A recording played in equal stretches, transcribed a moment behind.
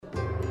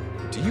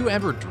Do you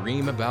ever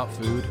dream about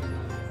food?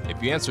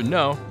 If you answer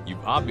no,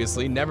 you've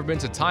obviously never been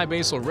to Thai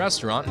Basil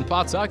Restaurant in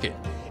Pawtucket.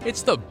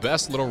 It's the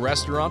best little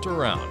restaurant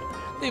around.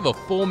 They have a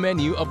full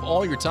menu of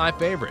all your Thai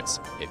favorites.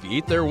 If you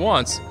eat there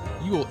once,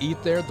 you will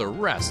eat there the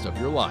rest of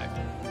your life.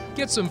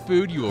 Get some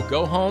food you will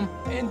go home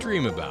and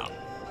dream about.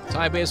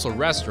 Thai Basil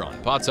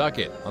Restaurant,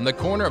 Pawtucket, on the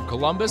corner of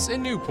Columbus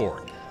and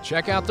Newport.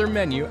 Check out their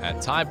menu at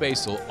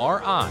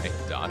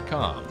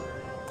thaibasilri.com.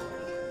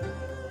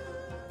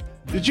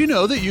 Did you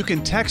know that you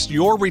can text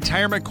your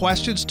retirement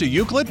questions to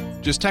Euclid?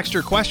 Just text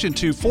your question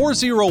to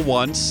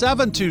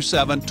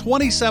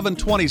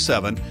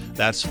 401-727-2727.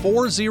 That's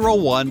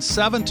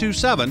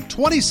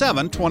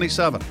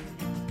 401-727-2727.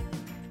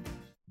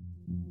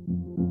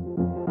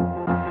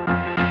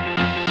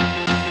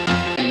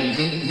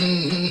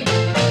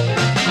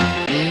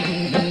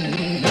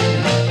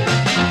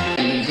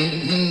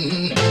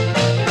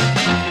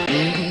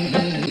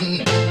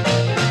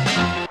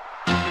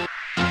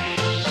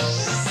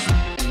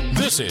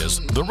 This is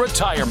The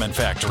Retirement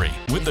Factory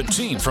with the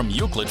team from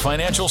Euclid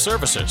Financial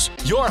Services.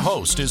 Your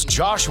host is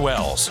Josh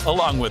Wells,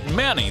 along with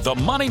Manny the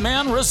Money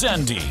Man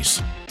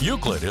Resendiz.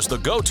 Euclid is the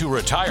go-to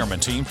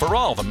retirement team for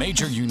all the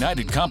major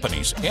United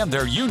companies and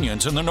their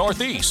unions in the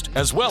Northeast,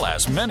 as well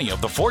as many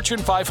of the Fortune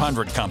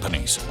 500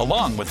 companies,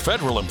 along with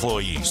federal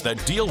employees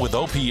that deal with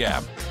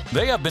OPM.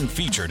 They have been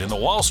featured in the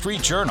Wall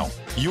Street Journal,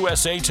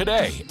 USA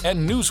Today,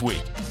 and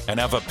Newsweek, and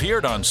have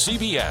appeared on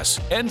CBS,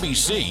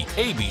 NBC,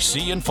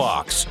 ABC, and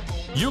Fox.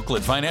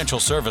 Euclid Financial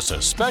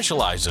Services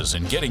specializes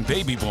in getting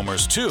baby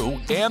boomers to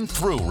and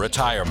through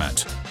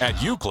retirement.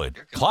 At Euclid,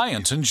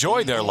 clients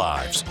enjoy their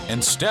lives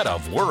instead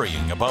of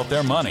worrying about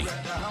their money.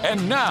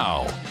 And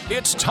now,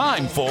 it's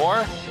time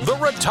for The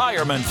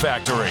Retirement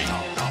Factory.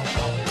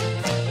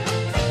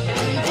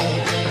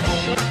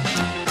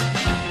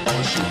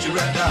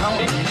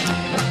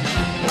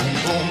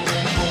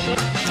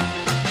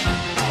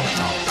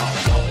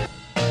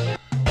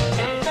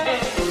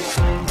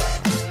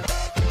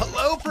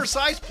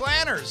 Precise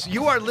planners,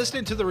 you are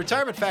listening to the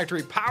Retirement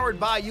Factory, powered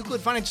by Euclid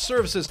Financial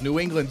Services, New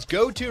England's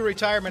go-to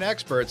retirement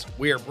experts.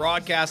 We are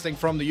broadcasting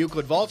from the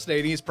Euclid Vaults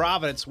in East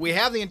Providence. We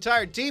have the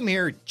entire team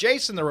here.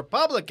 Jason the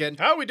Republican.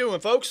 How we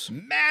doing, folks?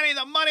 Manny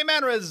the Money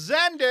Man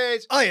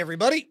Resendiz. Hi,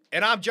 everybody.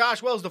 And I'm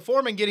Josh Wells, the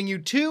foreman, getting you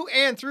to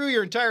and through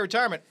your entire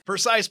retirement.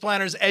 Precise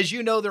planners, as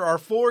you know, there are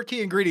 4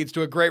 key ingredients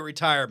to a great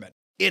retirement.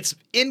 It's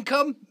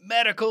income,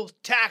 medical,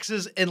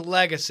 taxes, and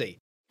legacy.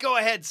 Go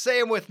ahead, say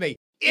them with me.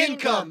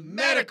 Income,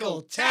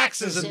 medical,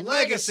 taxes, and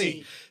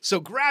legacy. So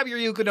grab your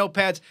Euclid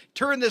notepads,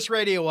 turn this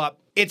radio up.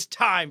 It's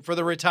time for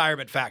the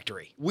Retirement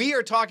Factory. We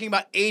are talking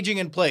about aging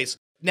in place.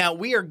 Now,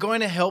 we are going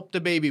to help the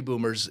baby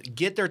boomers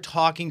get their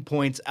talking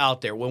points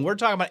out there. When we're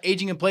talking about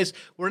aging in place,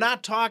 we're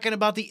not talking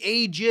about the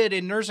aged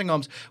in nursing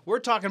homes. We're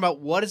talking about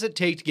what does it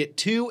take to get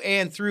to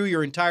and through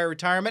your entire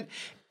retirement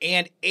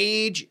and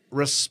age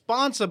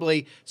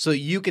responsibly so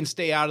you can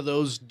stay out of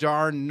those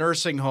darn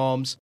nursing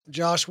homes.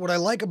 Josh, what I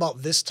like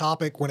about this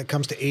topic when it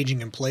comes to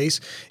aging in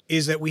place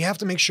is that we have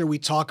to make sure we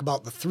talk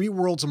about the 3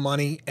 worlds of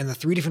money and the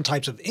 3 different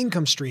types of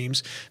income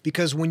streams,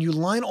 because when you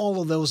line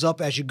all of those up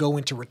as you go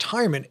into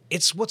retirement,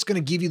 it's what's going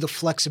to give you the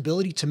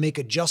flexibility to make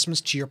adjustments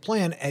to your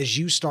plan as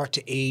you start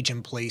to age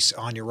in place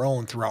on your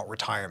own throughout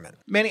retirement.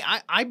 Manny,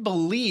 I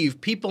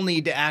believe people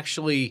need to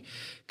actually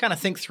kind of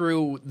think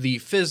through the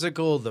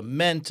physical, the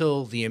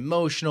mental, the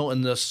emotional,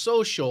 and the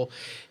social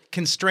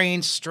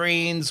constraints,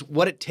 strains,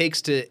 what it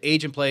takes to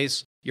age in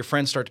place. Your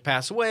friends start to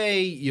pass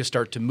away, you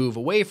start to move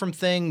away from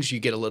things, you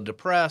get a little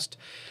depressed.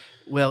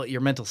 Well, your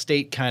mental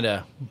state kind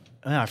of,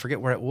 I forget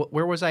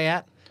where was I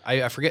at?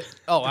 I forget.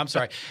 Oh, I'm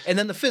sorry. And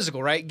then the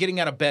physical, right? Getting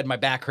out of bed, my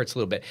back hurts a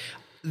little bit.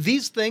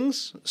 These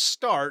things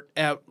start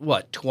at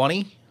what,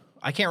 20?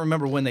 I can't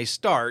remember when they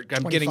start.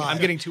 I'm getting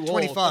too old.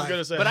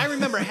 25. But I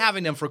remember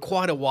having them for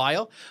quite a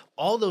while.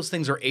 All those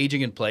things are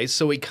aging in place,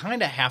 so we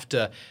kind of have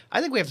to,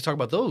 I think we have to talk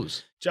about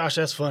those. Josh,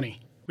 that's funny.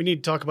 We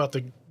need to talk about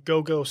the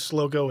go-go,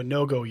 slow-go, and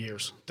no-go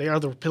years. They are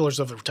the pillars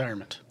of the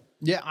retirement.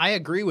 Yeah, I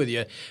agree with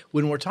you.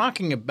 When we're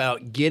talking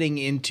about getting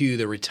into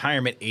the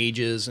retirement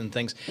ages and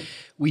things,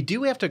 we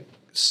do have to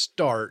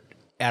start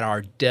at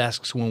our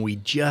desks when we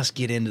just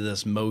get into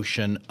this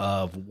motion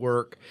of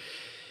work.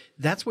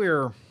 That's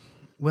where,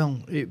 well,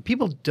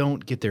 people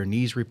don't get their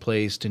knees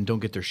replaced and don't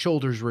get their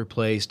shoulders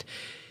replaced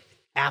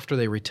after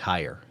they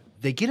retire.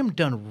 They get them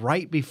done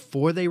right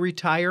before they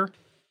retire,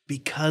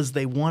 because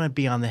they want to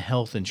be on the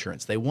health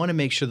insurance. They want to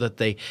make sure that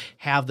they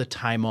have the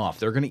time off.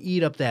 They're going to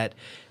eat up that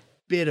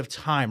bit of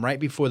time right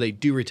before they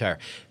do retire.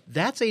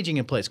 That's aging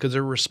in place because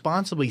they're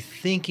responsibly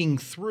thinking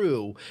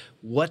through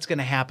what's going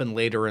to happen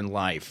later in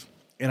life.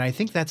 And I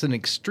think that's an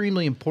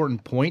extremely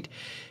important point.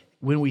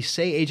 When we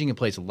say aging in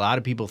place, a lot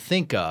of people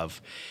think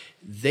of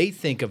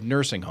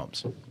nursing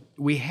homes.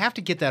 We have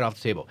to get that off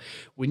the table.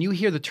 When you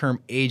hear the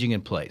term aging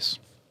in place,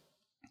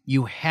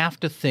 you have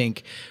to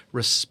think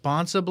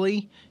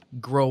responsibly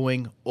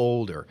growing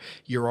older.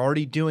 You're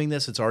already doing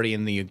this. It's already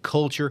in the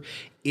culture.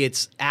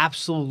 It's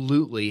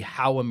absolutely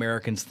how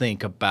Americans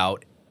think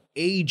about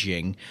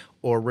aging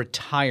or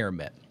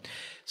retirement.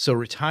 So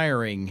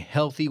retiring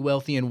healthy,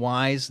 wealthy, and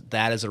wise,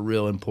 that is a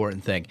real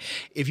important thing.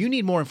 If you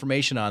need more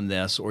information on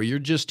this or you're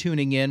just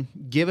tuning in,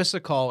 give us a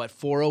call at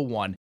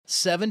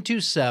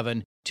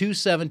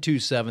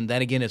 401-727-2727.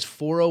 That again is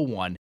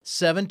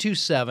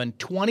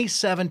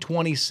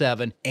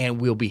 401-727-2727, and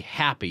we'll be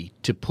happy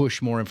to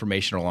push more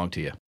information along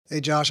to you.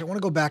 Hey, Josh, I want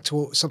to go back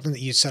to something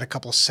that you said a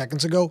couple of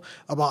seconds ago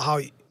about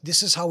how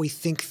this is how we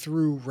think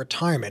through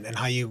retirement and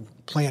how you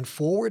plan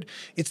forward.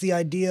 It's the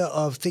idea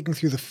of thinking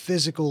through the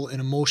physical and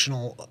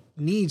emotional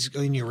needs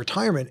in your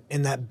retirement.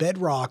 And that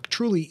bedrock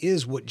truly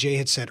is what Jay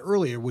had said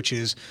earlier, which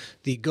is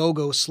the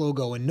go-go,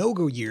 slow-go, and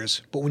no-go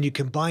years. But when you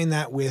combine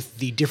that with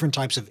the different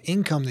types of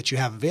income that you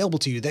have available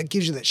to you, that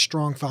gives you that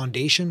strong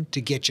foundation to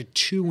get you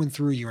to and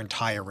through your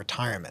entire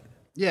retirement.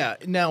 Yeah.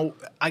 Now,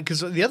 because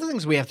the other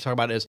things we have to talk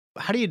about is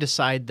how do you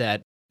decide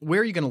that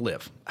where are you going to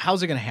live?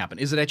 How's it going to happen?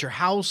 Is it at your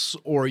house,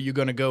 or are you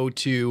going to go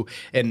to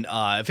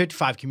a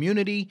 55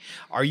 community?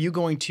 Are you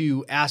going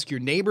to ask your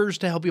neighbors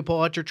to help you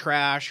pull out your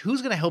trash?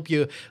 Who's going to help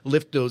you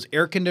lift those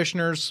air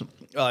conditioners,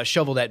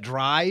 shovel that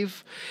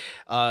drive?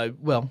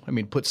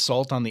 Put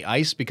salt on the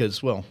ice because,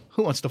 who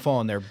wants to fall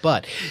in their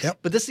butt? Yep.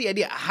 But this is the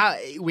idea. How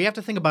we have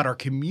to think about our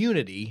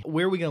community.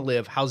 Where are we going to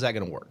live? How's that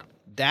going to work?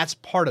 That's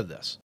part of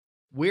this.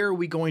 Where are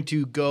we going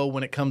to go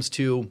when it comes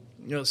to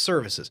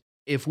services?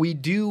 If we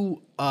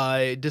do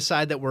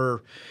decide that we're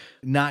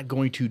not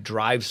going to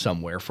drive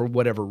somewhere for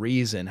whatever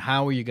reason,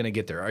 how are you going to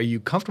get there? Are you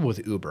comfortable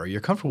with Uber? Are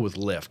you comfortable with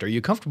Lyft? Are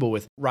you comfortable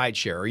with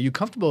rideshare? Are you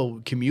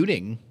comfortable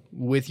commuting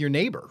with your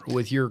neighbor,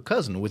 with your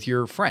cousin, with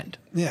your friend?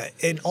 Yeah,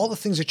 and all the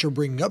things that you're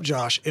bringing up,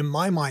 Josh, in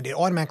my mind, it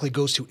automatically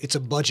goes to it's a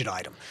budget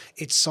item.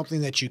 It's something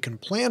that you can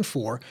plan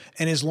for,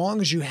 and as long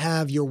as you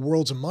have your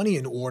worlds of money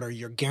in order,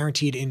 your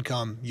guaranteed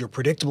income, your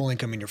predictable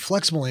income, and your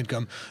flexible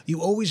income,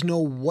 you always know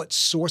what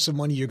source of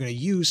money you're going to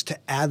use to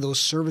add those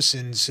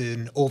services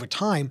in over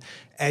time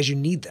as you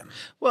need them.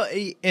 Well,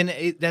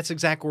 that's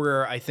exactly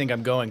where I think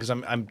I'm going, because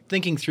I'm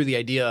thinking through the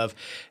idea of,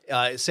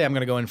 say I'm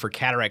going to go in for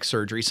cataract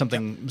surgery,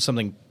 something.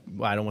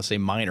 Well, I don't want to say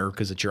minor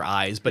because it's your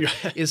eyes, but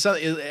I'm going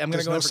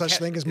to go in for such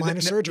thing as minor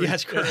surgery.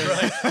 Yes, correct.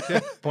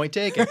 Right. Point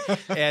taken.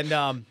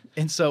 And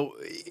so,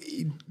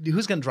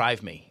 who's going to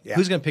drive me? Yeah.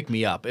 Who's going to pick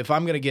me up? If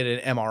I'm going to get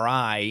an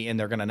MRI and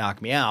they're going to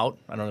knock me out,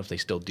 I don't know if they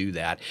still do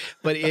that,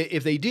 but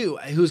if they do,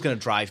 who's going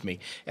to drive me?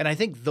 And I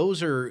think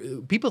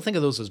people think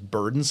of those as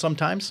burdens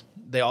sometimes.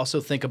 They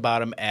also think about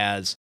them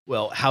as,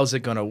 well, how's it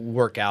going to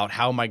work out?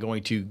 How am I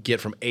going to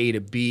get from A to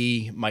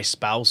B? My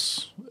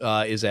spouse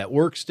is at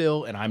work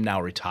still, and I'm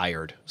now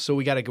retired. So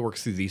we got to work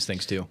through these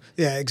things too.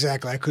 Yeah,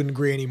 exactly. I couldn't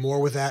agree any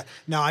more with that.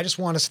 Now, I just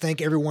want to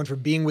thank everyone for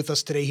being with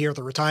us today here at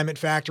the Retirement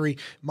Factory.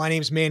 My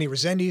name is Manny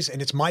Resendiz,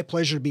 and it's my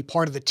pleasure to be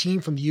part of the team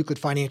from the Euclid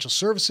Financial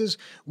Services.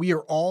 We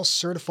are all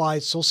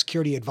certified Social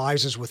Security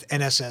advisors with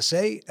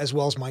NSSA, as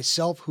well as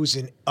myself, who's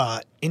an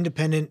IAR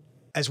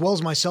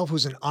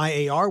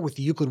with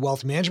the Euclid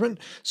Wealth Management,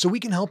 so we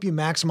can help you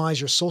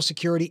maximize your Social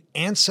Security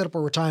and set up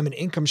a retirement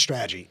income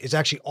strategy. It's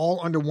actually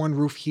all under one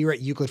roof here at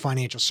Euclid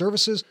Financial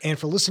Services. And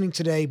for listening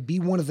today, be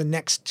one of the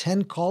next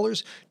 10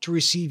 callers to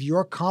receive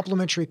your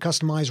complimentary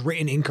customized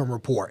written income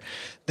report.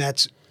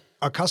 That's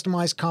a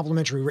customized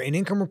complimentary written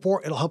income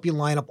report. It'll help you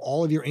line up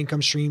all of your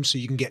income streams so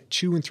you can get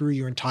to and through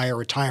your entire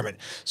retirement.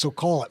 So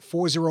call at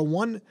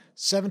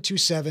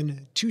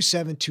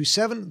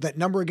 401-727-2727. That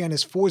number again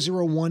is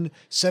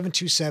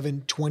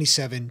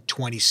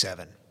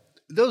 401-727-2727.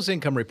 Those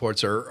income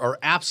reports are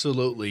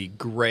absolutely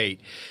great.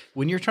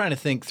 When you're trying to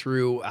think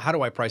through, how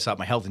do I price out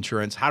my health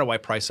insurance? How do I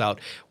price out,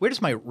 where does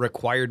my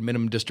required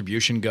minimum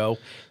distribution go?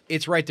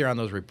 It's right there on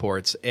those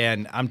reports.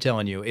 And I'm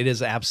telling you, it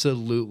is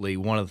absolutely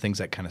one of the things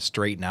that kind of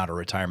straighten out a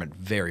retirement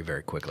very,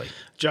 very quickly.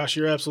 Josh,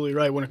 you're absolutely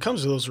right. When it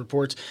comes to those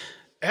reports,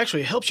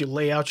 actually it helps you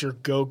lay out your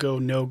go-go,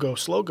 no-go,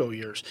 slow-go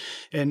years.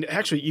 And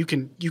actually you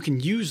can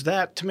use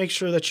that to make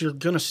sure that you're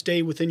going to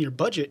stay within your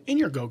budget in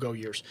your go-go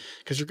years.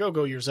 Because your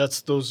go-go years,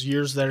 that's those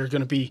years that are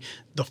going to be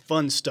the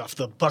fun stuff,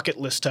 the bucket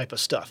list type of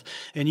stuff.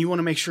 And you want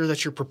to make sure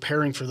that you're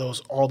preparing for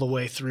those all the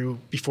way through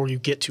before you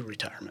get to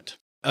retirement.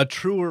 A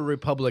truer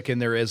Republican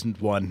there isn't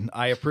one.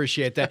 I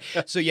appreciate that.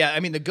 So yeah, I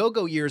mean, the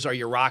go-go years are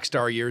your rock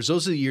star years.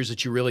 Those are the years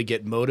that you really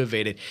get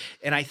motivated.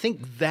 And I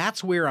think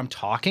that's where I'm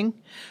talking.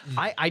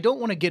 I don't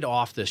want to get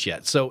off this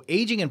yet. So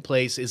aging in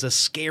place is a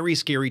scary,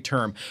 scary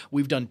term.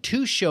 We've done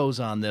 2 shows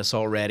on this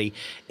already.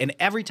 And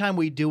every time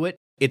we do it,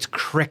 it's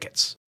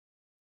crickets.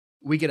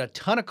 We get a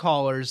ton of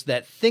callers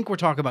that think we're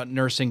talking about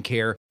nursing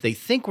care. They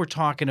think we're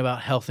talking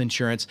about health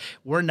insurance.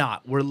 We're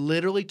not. We're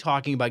literally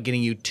talking about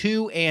getting you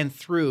to and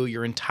through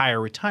your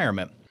entire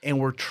retirement. And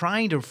we're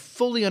trying to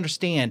fully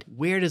understand,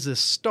 where does this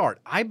start?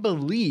 I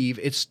believe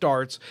it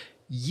starts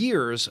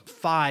years,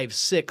 5,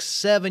 6,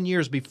 7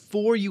 years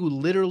before you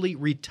literally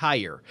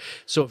retire.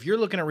 So if you're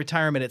looking at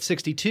retirement at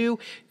 62,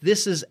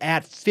 this is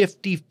at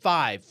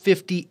 55,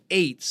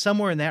 58,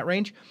 somewhere in that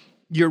range.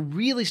 You're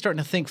really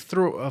starting to think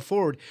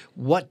forward.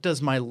 What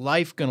does my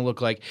life going to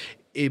look like?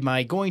 Am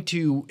I going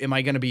to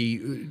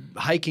be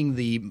hiking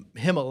the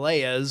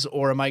Himalayas,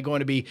 or am I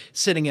going to be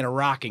sitting in a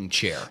rocking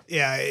chair?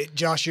 Yeah,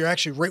 Josh, you're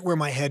actually right where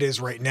my head is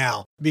right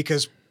now,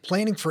 because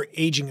planning for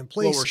aging in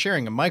place. Well, we're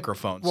sharing a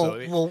microphone.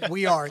 Well,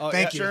 we are.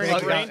 Thank you. sharing a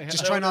brain?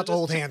 Just try not to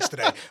hold hands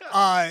today.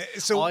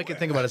 So all I can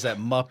think about is that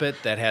Muppet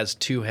that has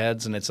two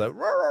heads and it's a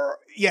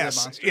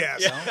yes.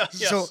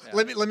 So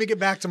let me get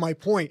back to my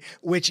point,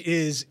 which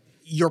is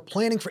your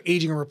planning for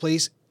aging and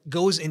replace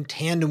goes in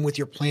tandem with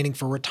your planning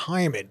for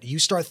retirement. You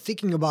start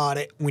thinking about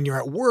it when you're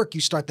at work.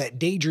 You start that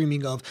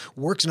daydreaming of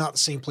work's not the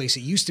same place it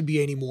used to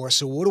be anymore.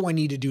 So what do I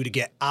need to do to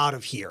get out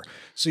of here?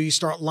 So you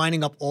start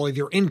lining up all of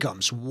your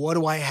incomes. What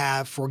do I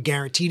have for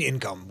guaranteed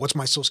income? What's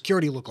my Social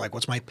Security look like?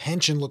 What's my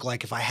pension look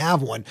like if I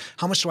have one?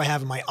 How much do I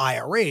have in my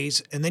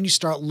IRAs? And then you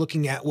start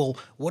looking at, well,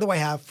 what do I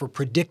have for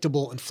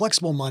predictable and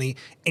flexible money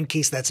in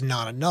case that's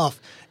not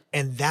enough?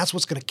 And that's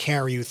what's going to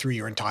carry you through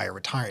your entire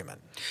retirement.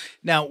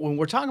 Now, when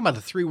we're talking about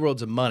the three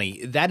worlds of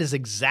money, that is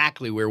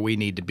exactly where we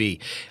need to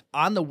be.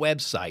 On the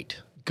website,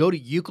 go to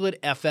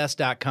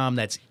euclidfs.com.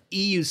 That's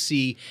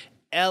EUCLID.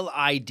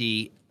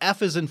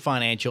 F is in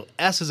financial,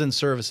 S is in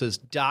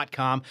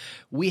services.com.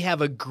 We have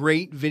a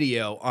great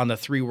video on the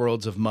three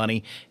worlds of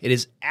money. It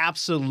is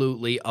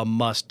absolutely a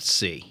must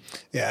see.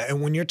 Yeah,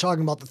 and when you're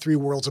talking about the three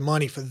worlds of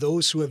money, for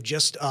those who have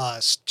just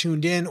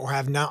tuned in or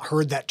have not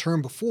heard that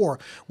term before,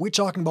 we're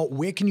talking about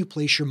where can you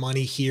place your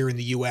money here in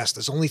the U.S.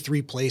 There's only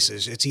three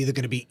places. It's either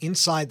going to be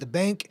inside the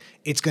bank,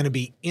 it's going to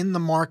be in the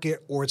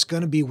market, or it's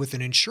going to be with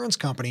an insurance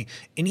company.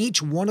 And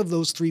each one of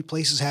those three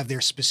places have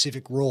their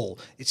specific role.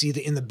 It's either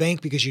in the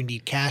bank because you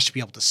need cash to be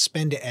able to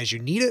spend it as you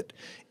need it.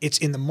 It's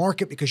in the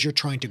market because you're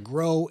trying to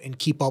grow and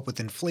keep up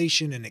with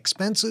inflation and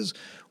expenses.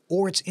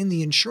 Or it's in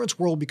the insurance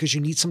world because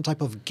you need some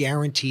type of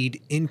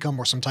guaranteed income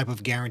or some type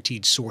of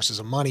guaranteed sources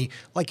of money,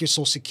 like your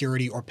Social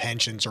Security or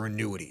pensions or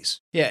annuities.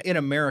 Yeah, in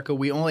America,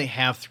 we only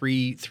have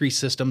three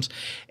systems,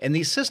 and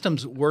these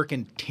systems work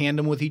in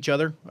tandem with each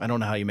other. I don't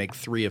know how you make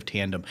three of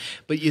tandem,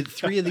 but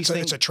three of these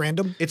things. It's a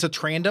trandom? It's a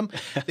trandem.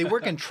 They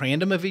work in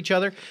tandem of each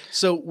other.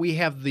 So we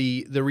have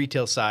the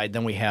retail side,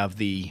 then we have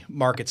the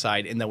market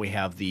side, and then we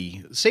have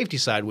the safety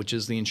side, which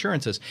is the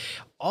insurances.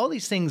 All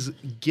these things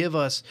give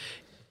us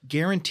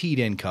guaranteed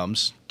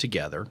incomes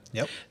together.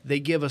 Yep.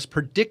 They give us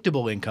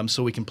predictable income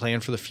so we can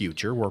plan for the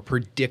future. We're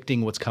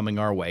predicting what's coming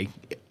our way,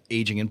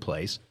 aging in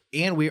place.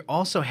 And we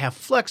also have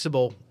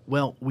flexible,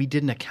 well, we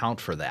didn't account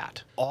for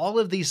that. All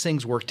of these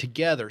things work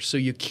together, so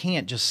you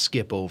can't just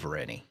skip over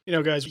any. You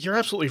know, guys, you're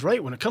absolutely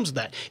right when it comes to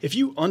that. If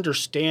you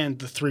understand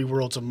the three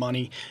worlds of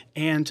money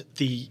and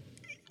the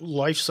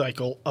life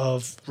cycle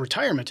of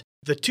retirement,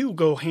 the two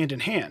go hand in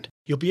hand.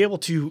 You'll be able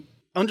to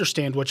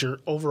understand what your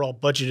overall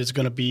budget is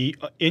going to be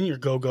in your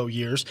go-go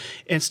years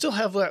and still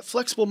have that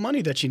flexible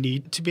money that you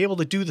need to be able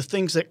to do the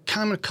things that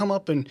kind of come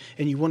up and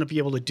you want to be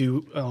able to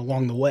do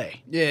along the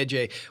way. Yeah,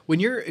 Jay,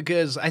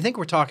 because I think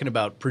we're talking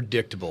about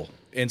predictable.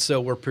 And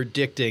so we're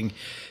predicting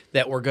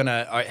that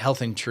our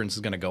health insurance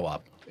is going to go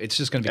up. It's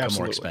just going to become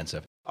more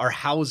expensive. Our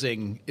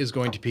housing is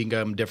going to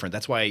become different.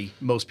 That's why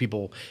most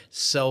people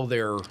sell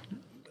their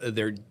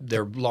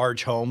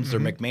large homes, their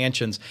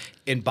McMansions,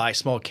 and buy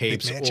small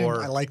capes. McMansion?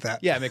 Or I like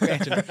that. Yeah,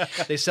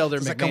 McMansion. They sell their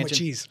Does McMansion. that come with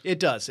cheese? It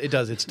does.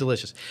 It's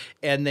delicious.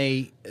 And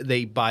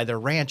they buy their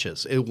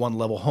ranches,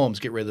 one-level homes,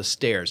 get rid of the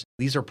stairs.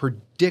 These are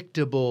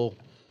predictable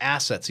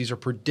assets. These are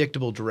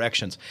predictable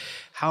directions.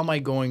 How am I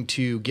going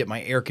to get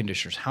my air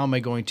conditioners? How am I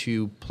going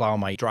to plow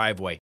my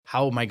driveway?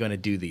 How am I going to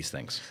do these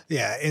things?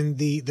 Yeah, and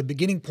the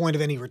beginning point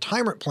of any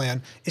retirement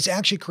plan is to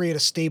actually create a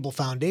stable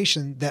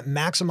foundation that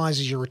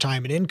maximizes your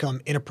retirement income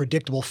in a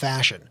predictable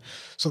fashion.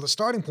 So the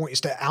starting point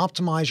is to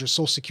optimize your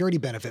Social Security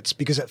benefits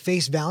because at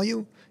face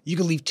value, you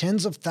can leave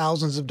tens of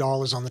thousands of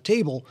dollars on the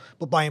table,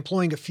 but by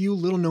employing a few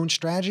little-known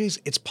strategies,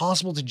 it's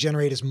possible to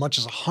generate as much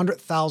as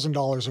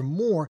 $100,000 or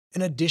more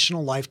in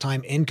additional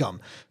lifetime income.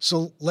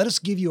 So let us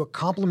give you a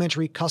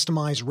complimentary,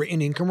 customized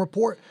written income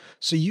report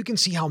so you can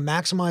see how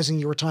maximizing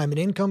your retirement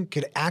income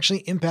could actually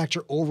impact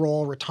your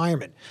overall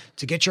retirement.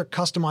 To get your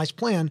customized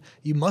plan,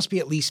 you must be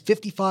at least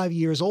 55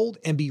 years old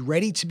and be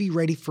ready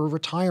for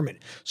retirement.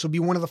 So be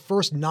one of the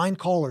first 9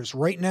 callers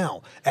right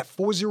now at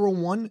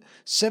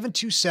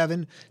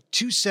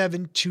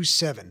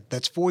 401-727-2727.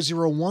 That's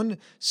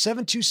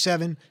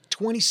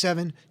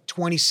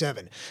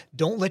 401-727-2727.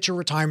 Don't let your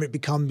retirement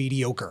become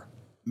mediocre.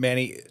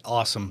 Manny,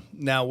 awesome.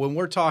 Now, when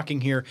we're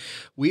talking here,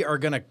 we are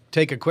going to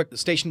take a quick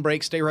station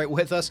break. Stay right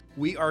with us.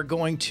 We are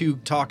going to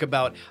talk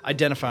about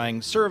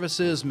identifying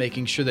services,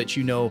 making sure that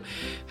you know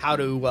how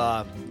to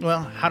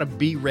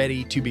be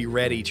ready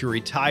to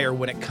retire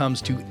when it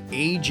comes to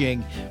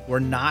aging. We're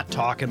not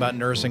talking about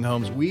nursing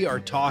homes. We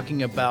are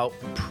talking about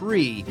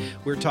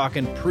We're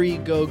talking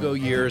pre-go-go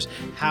years.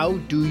 How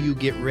do you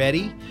get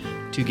ready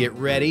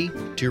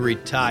to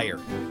retire?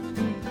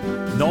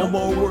 No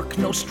more work,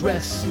 no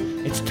stress,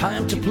 it's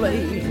time to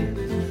play.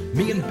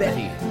 Me and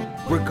Betty,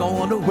 we're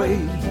going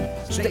away.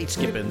 State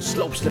skipping,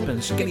 slope slipping,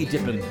 skinny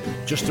dipping,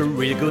 just a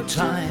real good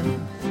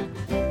time.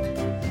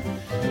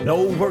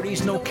 No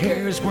worries, no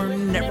cares, we're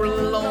never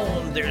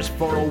alone. There's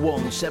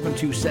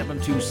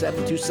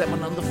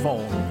 401-727-2727 on the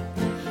phone.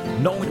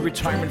 Knowing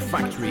Retirement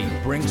Factory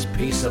brings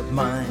peace of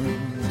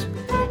mind.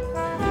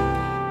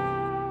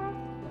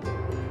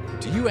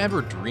 Do you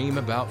ever dream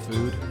about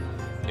food?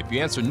 If you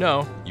answer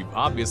no, you've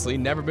obviously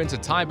never been to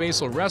Thai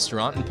Basil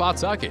Restaurant in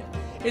Pawtucket.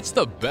 It's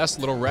the best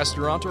little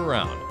restaurant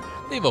around.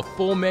 They have a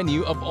full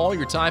menu of all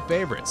your Thai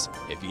favorites.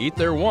 If you eat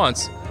there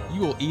once,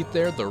 you will eat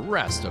there the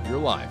rest of your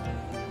life.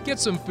 Get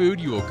some food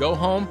you will go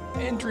home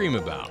and dream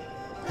about.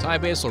 Thai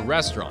Basil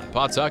Restaurant,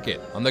 Pawtucket,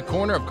 on the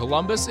corner of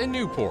Columbus and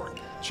Newport.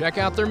 Check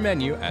out their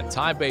menu at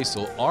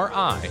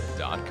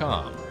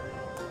thaibasilri.com.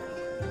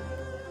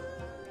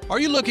 Are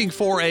you looking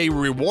for a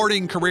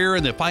rewarding career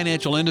in the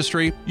financial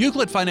industry?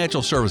 Euclid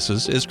Financial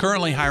Services is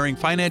currently hiring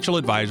financial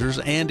advisors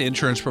and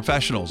insurance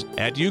professionals.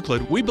 At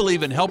Euclid, we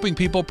believe in helping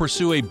people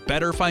pursue a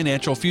better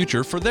financial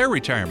future for their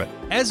retirement.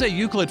 As a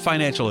Euclid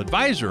financial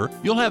advisor,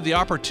 you'll have the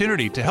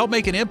opportunity to help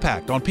make an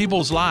impact on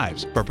people's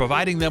lives by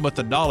providing them with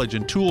the knowledge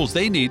and tools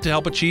they need to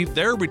help achieve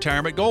their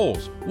retirement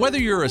goals. Whether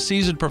you're a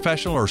seasoned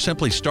professional or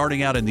simply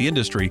starting out in the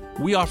industry,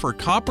 we offer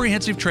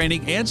comprehensive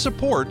training and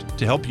support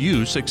to help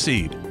you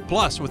succeed.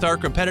 Plus, with our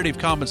competitive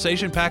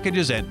compensation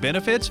packages and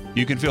benefits,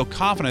 you can feel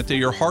confident that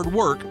your hard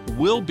work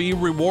will be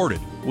rewarded.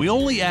 We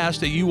only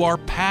ask that you are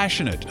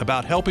passionate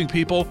about helping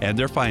people and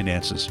their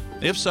finances.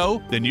 If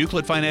so, then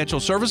Euclid Financial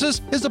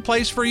Services is the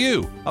place for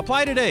you.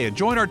 Apply today and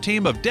join our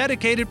team of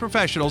dedicated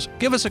professionals.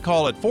 Give us a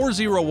call at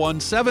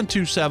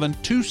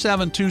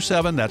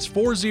 401-727-2727. That's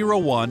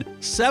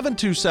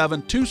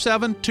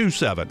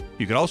 401-727-2727.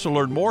 You can also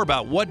learn more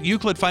about what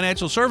Euclid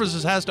Financial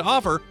Services has to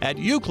offer at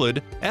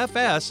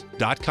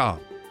euclidfs.com.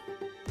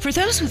 For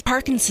those with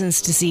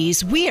Parkinson's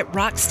disease, we at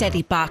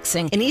Rocksteady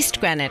Boxing in East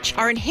Greenwich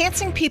are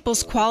enhancing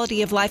people's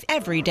quality of life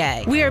every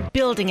day. We are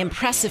building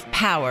impressive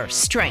power,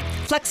 strength,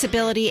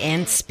 flexibility,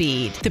 and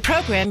speed. The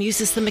program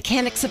uses the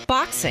mechanics of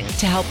boxing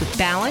to help with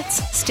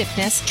balance,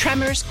 stiffness,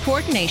 tremors,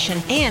 coordination,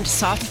 and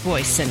soft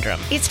voice syndrome.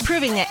 It's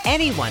proving that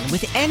anyone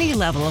with any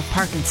level of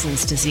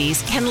Parkinson's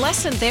disease can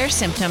lessen their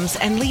symptoms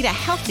and lead a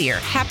healthier,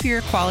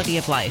 happier quality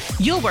of life.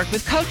 You'll work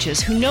with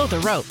coaches who know the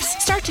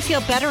ropes. Start to feel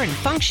better and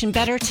function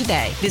better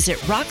today. Visit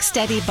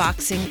Rocksteady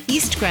Boxing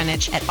East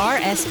Greenwich at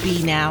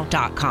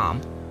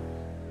rsbnow.com.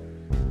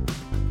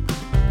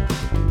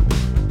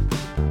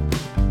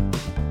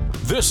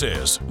 This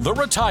is The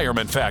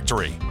Retirement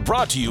Factory,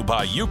 brought to you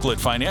by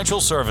Euclid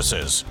Financial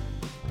Services.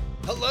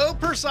 Hello,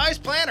 Precise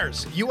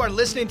Planners. You are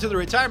listening to The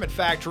Retirement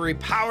Factory,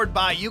 powered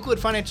by Euclid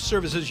Financial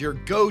Services, your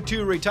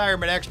go-to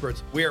retirement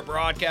experts. We are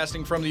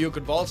broadcasting from the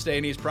Euclid Vault Stay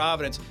in East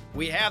Providence.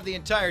 We have the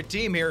entire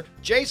team here.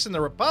 Jason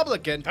the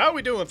Republican. How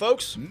we doing,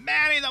 folks?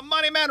 Manny the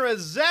Money Man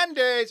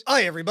Resendez.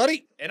 Hi,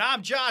 everybody. And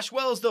I'm Josh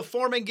Wells, the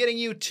foreman, getting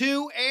you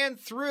to and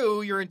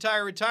through your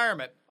entire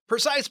retirement.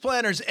 Precise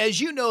Planners, as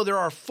you know, there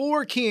are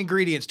 4 key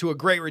ingredients to a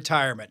great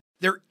retirement.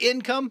 They're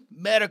income,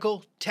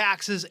 medical,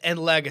 taxes, and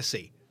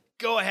legacy.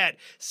 Go ahead,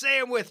 say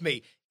them with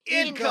me.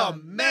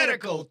 Income,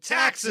 medical,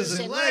 taxes,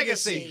 and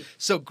legacy.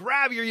 So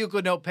grab your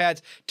Euclid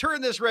notepads,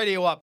 turn this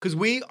radio up, because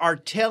we are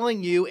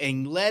telling you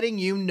and letting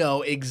you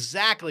know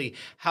exactly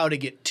how to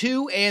get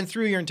to and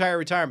through your entire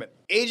retirement.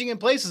 Aging in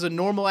place is a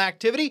normal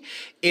activity.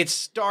 It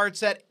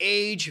starts at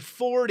age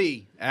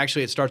 40.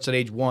 Actually, it starts at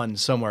age 1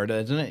 somewhere,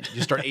 doesn't it?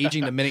 You start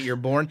aging the minute you're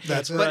born.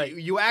 That's but right.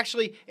 You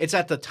actually, it's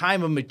at the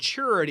time of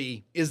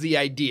maturity is the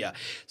idea.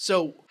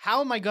 So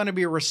how am I going to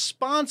be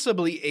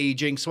responsibly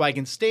aging so I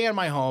can stay in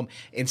my home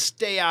and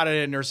stay out of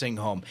a nursing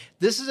home?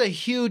 This is a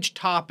huge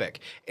topic,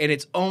 and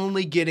it's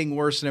only getting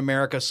worse in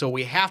America, so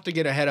we have to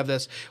get ahead of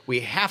this. We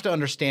have to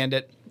understand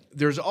it.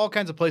 There's all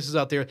kinds of places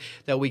out there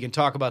that we can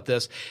talk about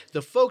this.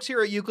 The folks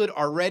here at Euclid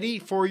are ready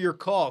for your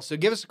call. So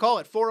give us a call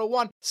at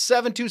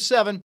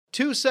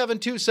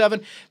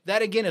 401-727-2727.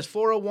 That again is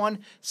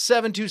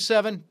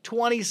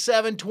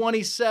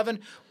 401-727-2727.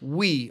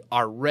 We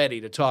are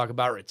ready to talk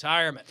about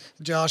retirement.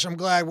 Josh, I'm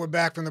glad we're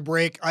back from the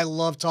break. I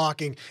love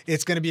talking.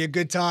 It's going to be a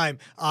good time.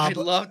 I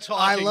love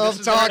talking. I love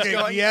This is where it's talking.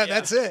 going. Yeah,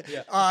 that's it.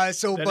 Yeah. That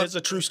is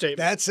a true statement.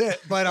 That's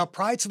it. But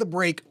prior to the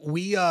break,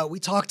 we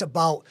talked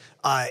about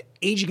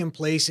aging in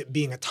place, it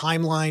being a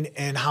timeline,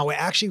 and how it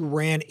actually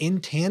ran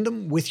in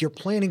tandem with your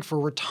planning for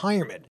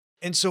retirement.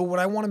 And so what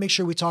I want to make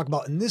sure we talk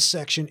about in this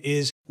section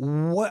is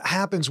what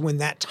happens when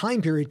that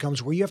time period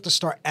comes where you have to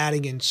start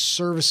adding in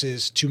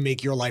services to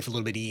make your life a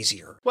little bit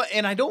easier. Well,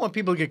 and I don't want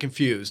people to get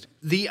confused.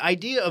 The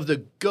idea of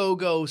the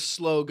go-go,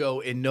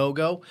 slow-go, and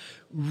no-go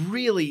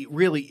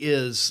really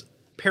is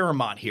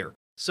paramount here.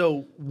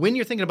 So when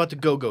you're thinking about the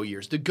go-go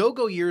years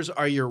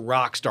are your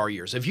rock star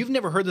years. If you've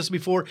never heard this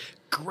before,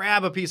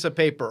 grab a piece of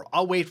paper.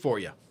 I'll wait for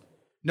you.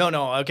 No,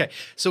 okay.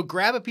 So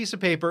grab a piece of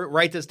paper,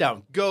 write this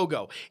down.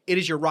 Go-go. It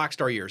is your rock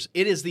star years.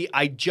 It is the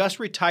I just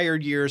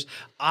retired years.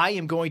 I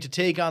am going to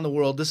take on the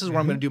world. This is where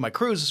I'm going to do my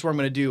cruise. This is where I'm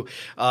going to do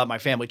my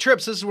family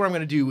trips. This is where I'm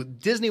going to do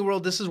Disney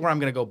World. This is where I'm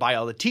going to go buy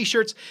all the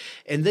t-shirts.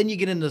 And then you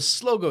get into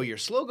slow-go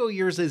years. Slow-go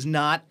years is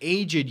not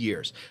aged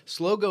years.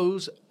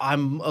 Slow-go's,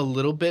 I'm a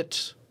little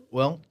bit...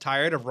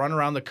 tired of running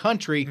around the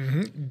country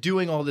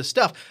doing all this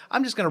stuff.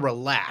 I'm just going to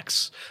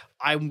relax.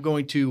 I'm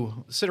going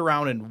to sit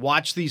around and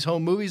watch these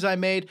home movies I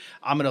made.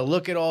 I'm going to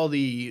look at all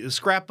the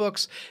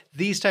scrapbooks,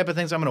 these type of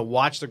things. I'm going to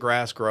watch the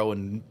grass grow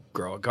and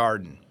grow a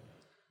garden.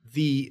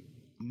 The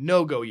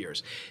no-go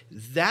years.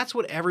 That's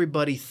what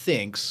everybody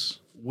thinks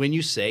when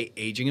you say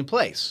aging in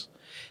place.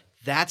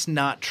 That's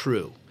not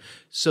true.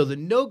 So the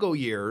no-go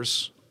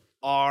years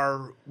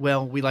are,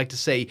 well, we like to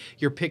say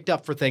you're picked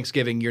up for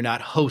Thanksgiving, you're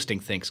not hosting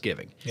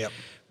Thanksgiving. Yep.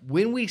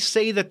 When we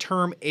say the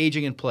term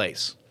aging in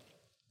place,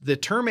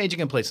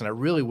 and I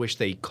really wish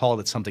they called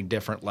it something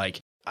different, like,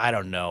 I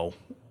don't know,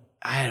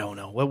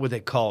 what would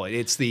they call it?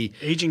 It's the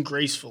Aging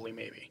gracefully,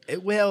 maybe.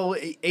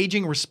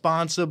 Aging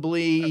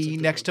responsibly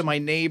next to my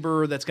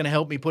neighbor that's going to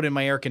help me put in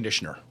my air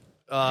conditioner.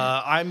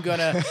 I'm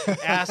gonna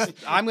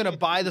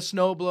buy the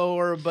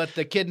snowblower, but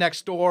the kid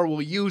next door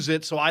will use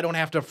it so I don't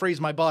have to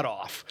freeze my butt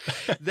off.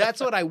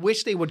 That's what I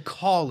wish they would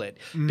call it,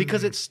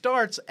 because it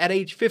starts at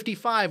age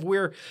 55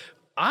 where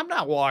I'm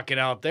not walking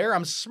out there.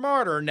 I'm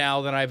smarter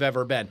now than I've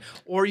ever been.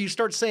 Or you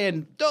start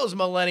saying, those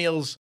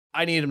millennials,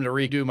 I need them to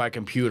redo my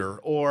computer.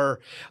 Or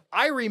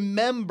I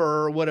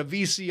remember what a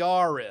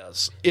VCR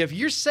is. If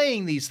you're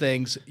saying these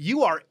things,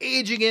 you are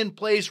aging in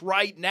place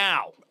right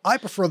now. I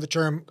prefer the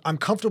term I'm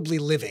comfortably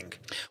living.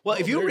 Well,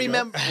 if you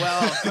remember,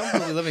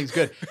 comfortably living is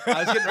good.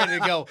 I was getting ready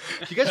to go.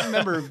 Do you guys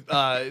remember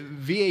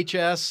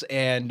VHS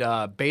and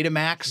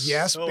Betamax?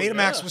 Yes,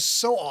 Betamax was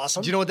so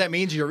awesome. Do you know what that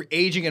means? You're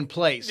aging in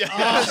place. Yeah.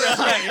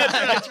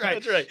 That's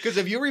right. Because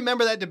if you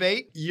remember that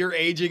debate, you're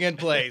aging in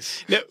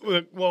place.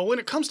 Well, when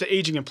it comes to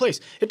aging in place,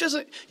 it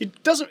doesn't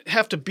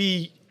have to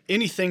be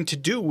anything to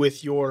do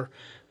with your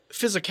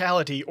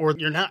physicality or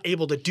you're not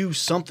able to do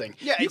something.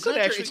 Yeah, it's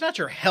not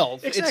your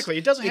health. Exactly.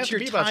 It doesn't have to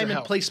be about your health. It's your time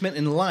and placement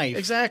in life.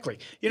 Exactly.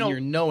 You're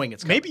knowing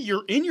it's coming. Maybe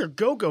you're in your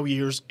go-go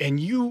years and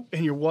you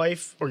and your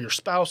wife or your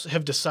spouse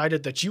have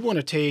decided that you want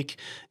to take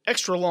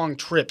extra long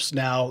trips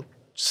now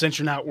since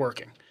you're not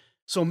working.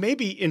 So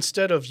maybe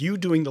instead of you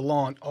doing the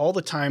lawn all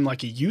the time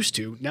like you used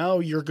to, now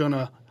you're going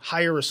to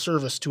hire a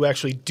service to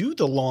actually do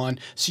the lawn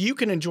so you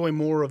can enjoy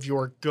more of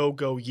your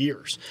go-go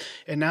years.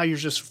 And now you're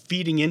just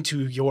feeding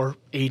into your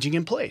aging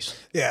in place.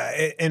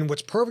 Yeah, and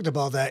what's perfect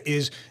about that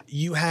is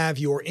you have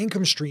your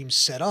income stream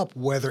set up,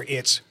 whether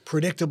it's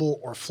predictable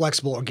or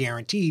flexible or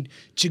guaranteed,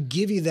 to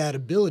give you that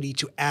ability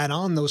to add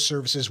on those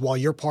services while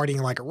you're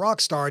partying like a rock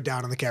star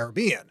down in the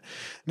Caribbean.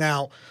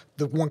 Now,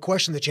 the one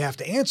question that you have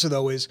to answer,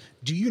 though, is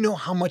do you know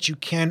how much you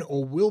can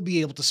or will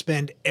be able to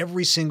spend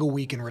every single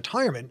week in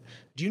retirement?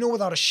 Do you know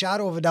without a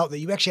shadow of a doubt that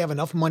you actually have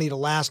enough money to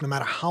last no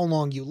matter how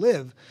long you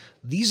live?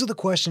 These are the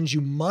questions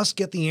you must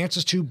get the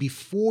answers to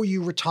before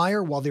you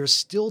retire while there's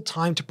still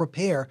time to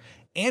prepare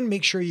and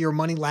make sure your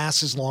money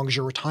lasts as long as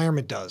your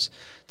retirement does.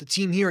 The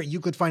team here at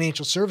Euclid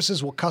Financial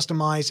Services will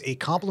customize a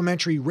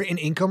complimentary written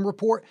income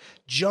report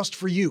just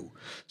for you.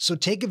 So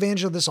take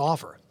advantage of this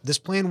offer. This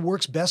plan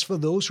works best for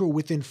those who are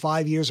within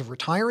 5 years of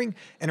retiring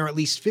and are at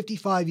least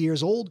 55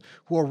 years old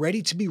who are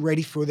ready to be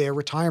ready for their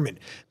retirement.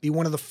 Be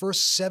one of the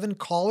first 7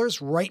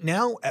 callers right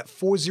now at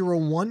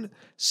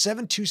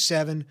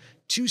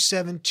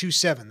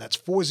 401-727-2727. That's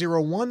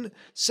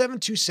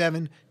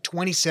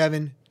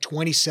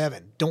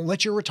 401-727-2727. Don't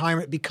let your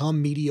retirement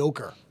become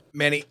mediocre.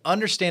 Manny,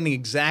 understanding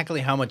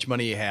exactly how much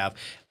money you have,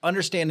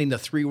 understanding the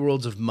 3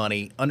 worlds of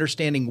money,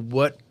 understanding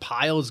what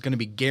pile is going to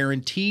be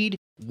guaranteed,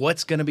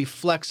 what's going to be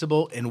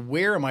flexible, and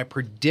where am I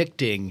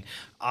predicting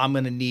I'm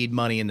going to need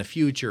money in the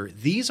future.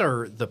 These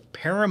are the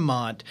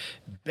paramount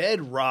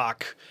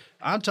bedrock,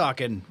 I'm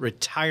talking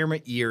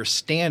retirement year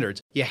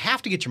standards. You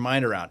have to get your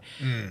mind around.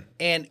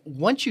 And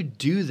once you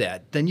do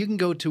that, then you can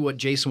go to what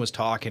Jason was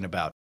talking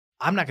about.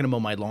 I'm not going to mow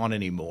my lawn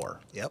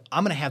anymore. Yep.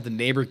 I'm going to have the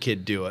neighbor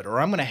kid do it,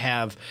 or I'm going to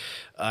have,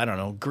 I don't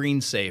know,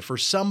 GreenSafe or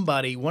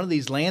somebody, one of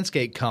these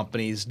landscape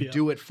companies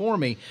do it for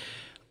me.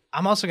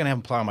 I'm also going to have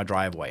them plow my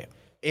driveway.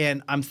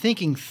 And I'm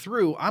thinking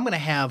through, I'm going to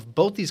have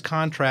both these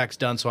contracts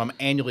done so I'm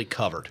annually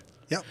covered.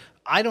 Yep.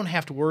 I don't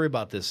have to worry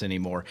about this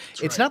anymore.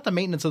 It's not the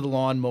maintenance of the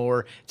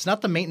lawnmower. It's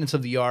not the maintenance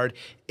of the yard.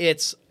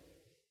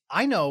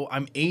 I know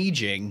I'm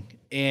aging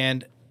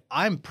and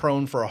I'm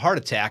prone for a heart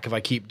attack if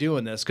I keep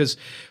doing this because,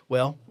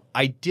 well,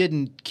 I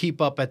didn't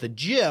keep up at the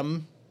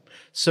gym,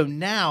 so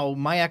now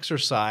my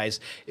exercise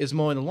is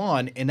mowing the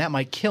lawn, and that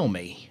might kill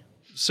me.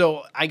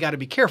 So I got to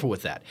be careful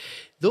with that.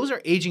 Those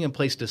are aging in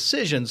place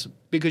decisions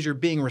because you're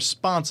being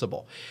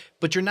responsible,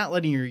 but you're not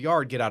letting your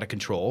yard get out of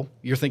control.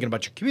 You're thinking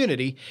about your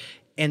community,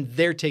 and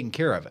they're taking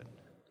care of it.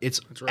 It's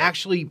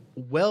actually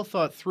well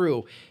thought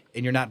through,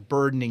 and you're not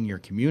burdening your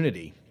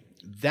community.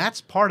 That's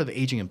part of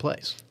aging in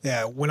place.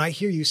 Yeah, when I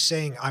hear you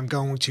saying I'm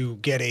going to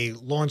get a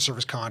lawn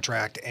service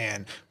contract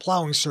and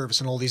plowing service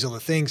and all these other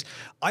things,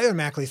 I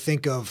automatically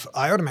think of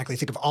a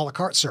la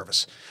carte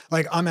service.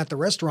 Like I'm at the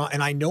restaurant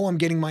and I know I'm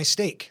getting my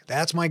steak.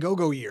 That's my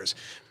go-go years.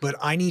 But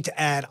I need to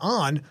add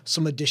on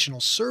some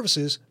additional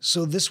services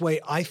so this way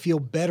I feel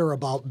better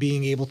about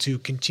being able to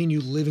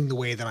continue living the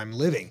way that I'm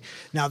living.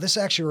 Now, this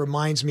actually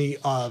reminds me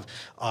of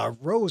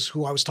Rose,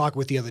 who I was talking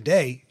with the other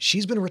day.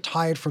 She's been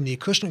retired from the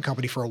Acushnet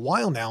Company for a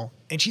while now,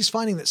 and she's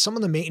finding that some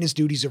of the maintenance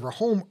duties of her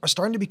home are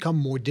starting to become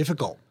more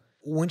difficult.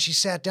 When she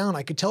sat down,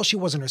 I could tell she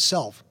wasn't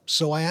herself.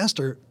 So I asked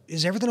her,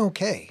 is everything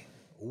okay?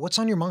 What's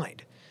on your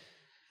mind?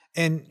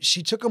 And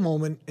she took a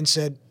moment and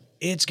said,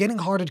 it's getting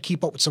harder to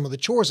keep up with some of the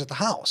chores at the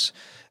house.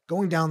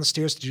 Going down the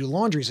stairs to do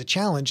laundry is a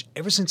challenge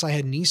ever since I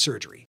had knee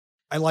surgery.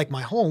 I like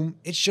my home.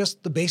 It's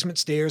just the basement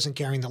stairs and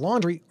carrying the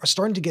laundry are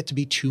starting to get to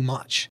be too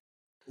much.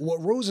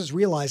 What Rose is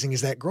realizing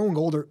is that growing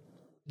older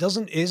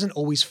isn't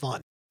always fun.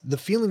 The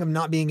feeling of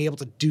not being able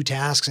to do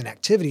tasks and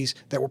activities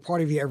that were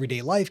part of your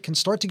everyday life can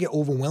start to get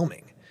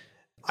overwhelming.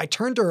 I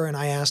turned to her and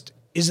I asked,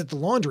 is it the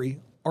laundry,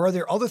 or are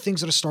there other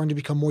things that are starting to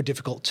become more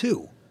difficult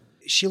too?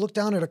 She looked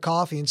down at her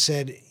coffee and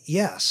said,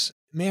 yes,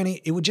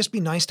 Manny, it would just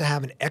be nice to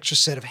have an extra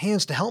set of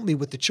hands to help me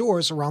with the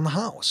chores around the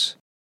house.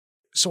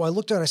 So I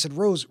looked at her and I said,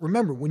 Rose,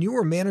 remember, when you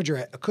were a manager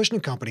at a cushioning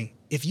company,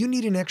 if you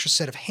need an extra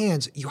set of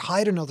hands, you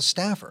hired another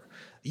staffer.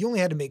 You only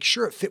had to make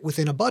sure it fit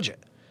within a budget.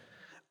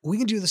 We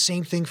can do the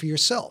same thing for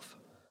yourself.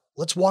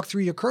 Let's walk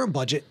through your current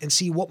budget and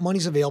see what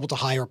money's available to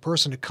hire a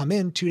person to come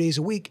in 2 days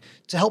a week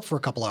to help for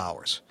a couple of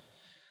hours.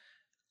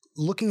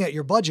 Looking at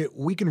your budget,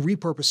 we can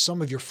repurpose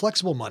some of your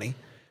flexible money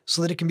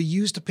so that it can be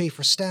used to pay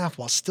for staff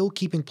while still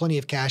keeping plenty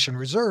of cash in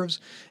reserves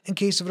in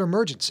case of an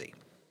emergency.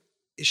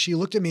 She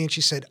looked at me and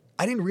she said,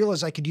 I didn't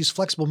realize I could use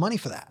flexible money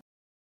for that.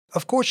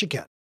 Of course you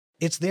can.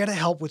 It's there to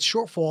help with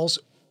shortfalls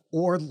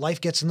or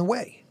life gets in the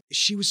way.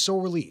 She was so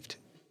relieved.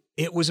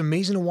 It was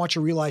amazing to watch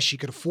her realize she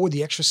could afford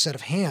the extra set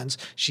of hands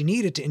she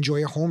needed to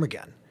enjoy her home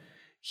again.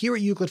 Here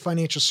at Euclid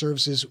Financial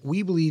Services,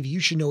 we believe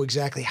you should know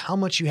exactly how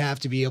much you have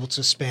to be able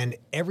to spend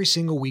every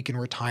single week in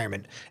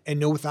retirement and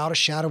know without a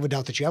shadow of a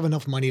doubt that you have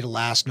enough money to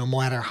last no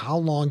matter how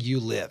long you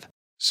live.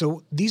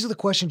 So these are the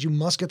questions you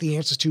must get the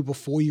answers to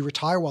before you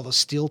retire while there's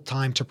still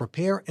time to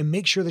prepare and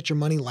make sure that your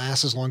money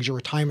lasts as long as your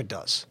retirement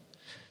does.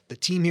 The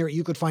team here at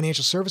Euclid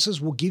Financial Services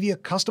will give you a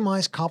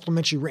customized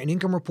complimentary written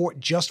income report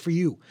just for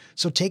you.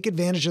 So take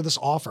advantage of this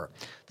offer.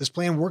 This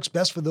plan works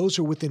best for those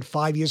who are within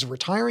 5 years of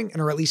retiring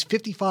and are at least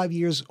 55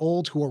 years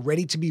old who are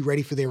ready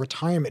for their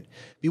retirement.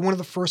 Be one of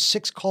the first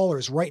 6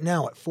 callers right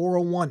now at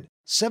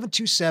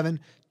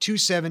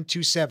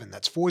 401-727-2727.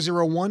 That's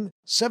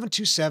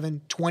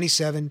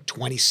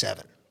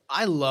 401-727-2727.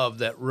 I love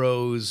that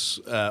Rose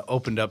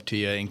opened up to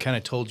you and kind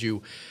of told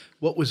you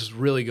what was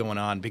really going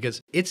on,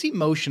 because it's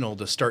emotional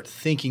to start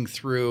thinking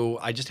through,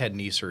 I just had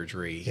knee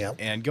surgery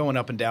and going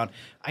up and down.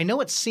 I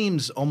know it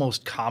seems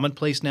almost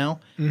commonplace now,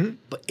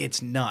 but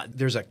it's not.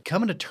 There's a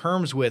coming to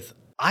terms with,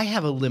 I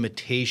have a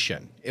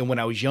limitation. And when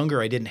I was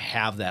younger, I didn't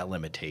have that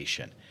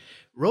limitation.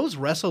 Rose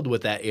wrestled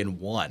with that and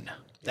won.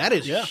 That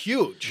is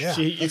huge. Yeah,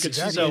 you could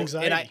see the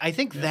anxiety. And I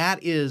think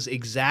that is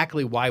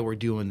exactly why we're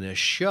doing this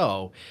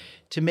show,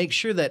 to make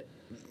sure that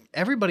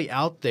everybody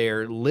out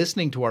there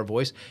listening to our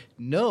voice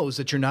knows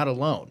that you're not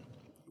alone.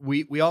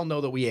 We all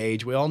know that we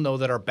age. We all know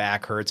that our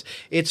back hurts.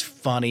 It's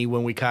funny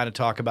when we kind of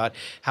talk about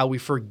how we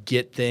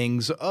forget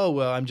things. Oh,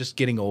 well, I'm just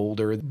getting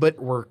older. But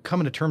we're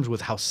coming to terms with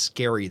how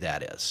scary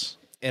that is.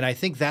 And I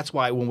think that's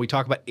why when we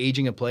talk about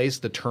aging in place,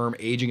 the term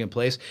aging in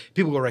place,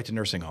 people go right to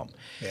nursing home.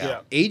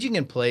 Yeah. Aging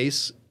in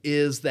place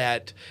is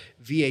that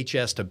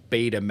VHS to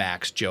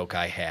Betamax joke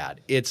I had.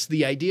 It's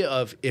the idea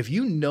of, if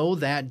you know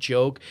that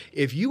joke,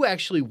 if you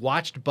actually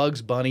watched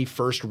Bugs Bunny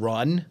first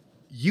run,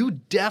 you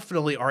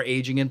definitely are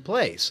aging in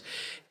place.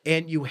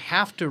 And you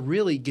have to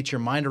really get your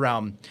mind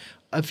around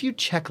a few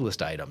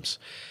checklist items.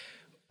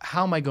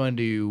 How am I going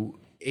to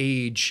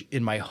age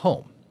in my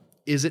home?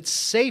 Is it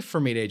safe for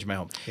me to age in my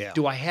home? Yeah.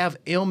 Do I have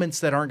ailments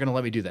that aren't going to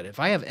let me do that? If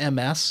I have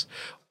MS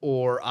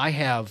or I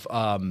have,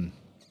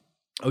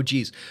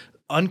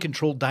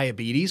 uncontrolled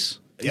diabetes,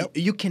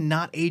 you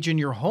cannot age in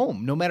your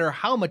home. No matter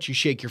how much you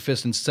shake your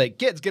fist and say,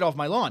 kids, get off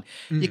my lawn.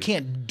 You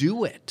can't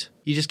do it.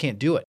 You just can't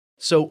do it.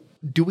 So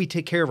do we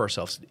take care of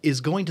ourselves? Is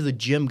going to the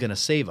gym going to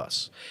save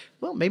us?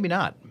 Well, maybe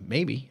not.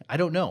 Maybe. I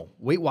don't know.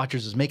 Weight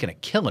Watchers is making a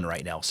killing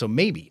right now, so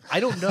maybe. I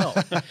don't know.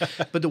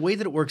 But the way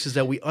that it works is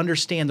that we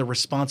understand the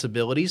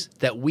responsibilities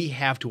that we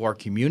have to our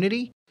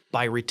community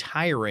by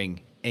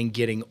retiring and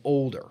getting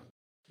older.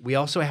 We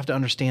also have to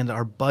understand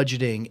our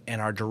budgeting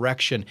and our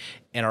direction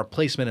and our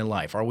placement in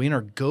life. Are we in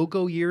our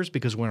go-go years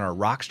because we're in our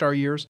rock star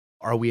years?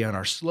 Are we in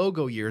our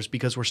slow-go years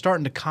because we're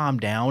starting to calm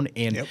down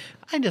and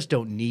I just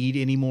don't need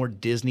any more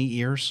Disney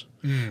ears?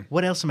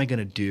 What else am I going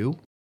to do?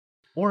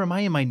 Or am I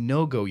in my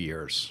no-go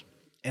years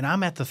and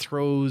I'm at the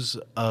throes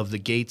of the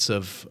gates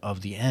of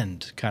the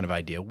end kind of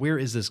idea? Where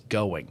is this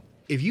going?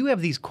 If you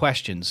have these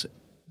questions,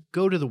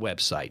 go to the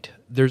website.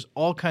 There's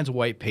all kinds of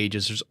white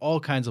pages. There's all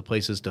kinds of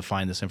places to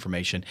find this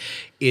information.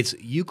 It's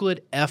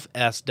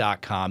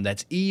euclidfs.com.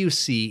 That's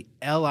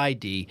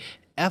EUCLID.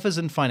 F as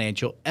in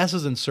financial, S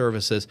as in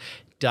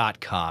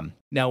services.com.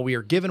 Now, we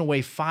are giving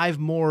away 5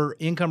 more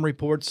income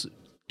reports.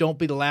 Don't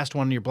be the last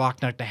one on your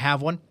block not to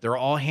have one. They're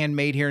all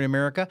handmade here in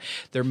America.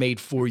 They're made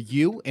for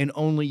you and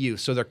only you,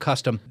 so they're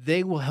custom.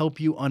 They will help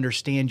you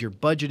understand your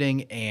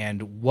budgeting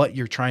and what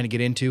you're trying to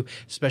get into,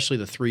 especially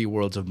the 3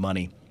 worlds of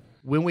money.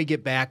 When we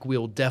get back,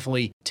 we'll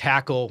definitely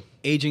tackle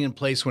aging in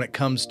place when it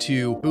comes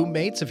to boom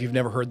mates. If you've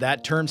never heard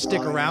that term,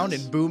 stick around,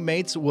 and boom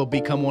mates will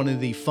become one of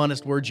the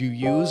funnest words you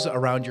use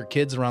around your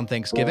kids around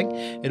Thanksgiving.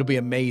 It'll be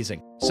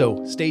amazing.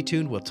 So stay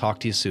tuned. We'll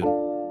talk to you soon.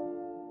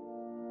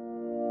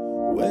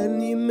 When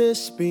you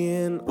miss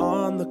being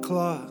on the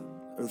clock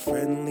and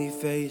friendly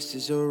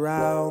faces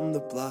around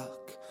the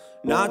block,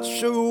 Not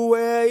sure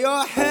where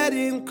you're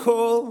heading,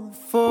 call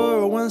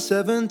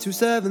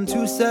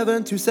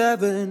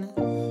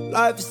 417-2727-2727.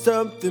 Life is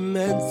something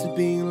meant to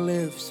be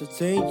lived, so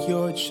take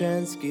your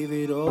chance, give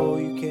it all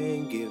you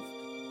can give.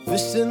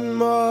 This and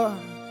more,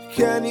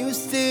 can you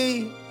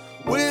see,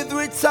 with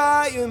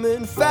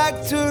Retirement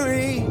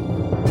Factory?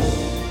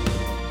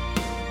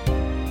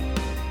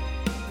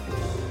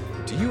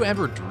 Do you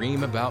ever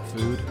dream about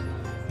food?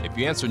 If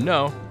you answer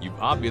no, you've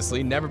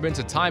obviously never been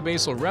to Thai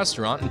Basil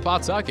Restaurant in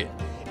Pawtucket.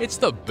 It's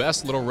the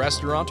best little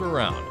restaurant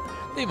around.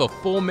 They have a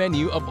full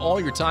menu of all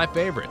your Thai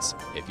favorites.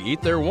 If you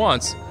eat there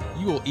once,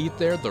 you will eat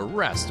there the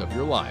rest of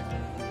your life.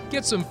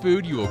 Get some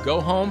food you will go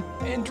home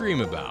and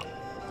dream about.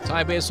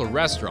 Thai Basil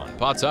Restaurant,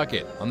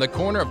 Pawtucket, on the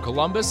corner of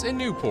Columbus and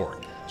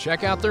Newport.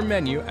 Check out their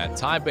menu at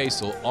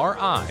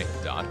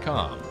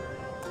thaibasilri.com.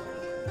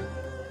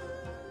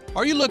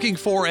 Are you looking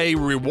for a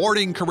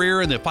rewarding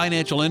career in the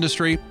financial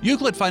industry?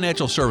 Euclid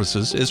Financial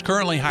Services is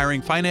currently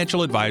hiring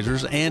financial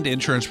advisors and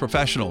insurance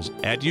professionals.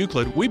 At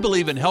Euclid, we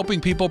believe in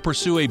helping people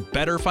pursue a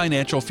better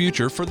financial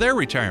future for their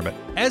retirement.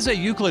 As a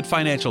Euclid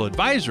financial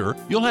advisor,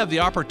 you'll have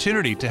the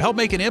opportunity to help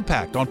make an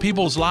impact on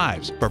people's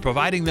lives by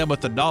providing them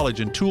with the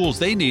knowledge and tools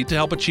they need to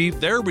help achieve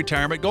their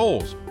retirement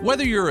goals.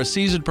 Whether you're a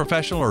seasoned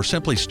professional or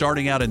simply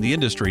starting out in the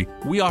industry,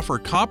 we offer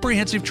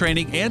comprehensive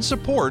training and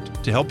support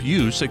to help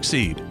you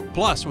succeed.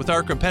 Plus, with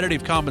our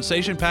competitive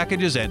compensation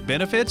packages and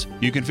benefits,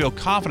 you can feel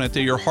confident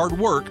that your hard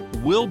work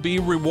will be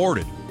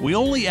rewarded. We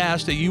only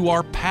ask that you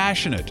are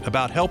passionate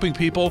about helping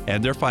people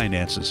and their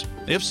finances.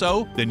 If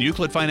so, then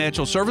Euclid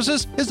Financial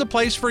Services is the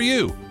place for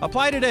you.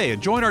 Apply today and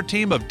join our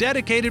team of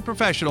dedicated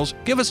professionals.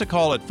 Give us a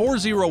call at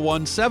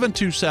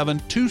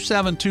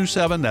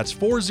 401-727-2727. That's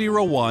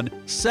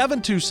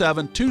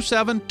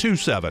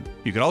 401-727-2727.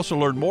 You can also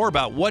learn more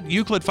about what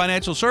Euclid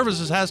Financial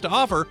Services has to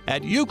offer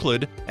at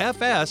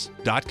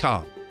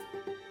euclidfs.com.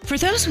 For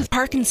those with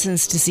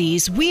Parkinson's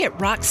disease, we at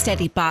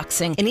Rocksteady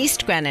Boxing in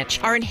East Greenwich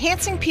are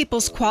enhancing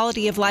people's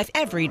quality of life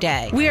every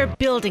day. We are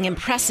building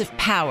impressive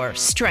power,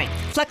 strength,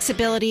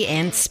 flexibility,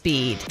 and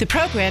speed. The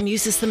program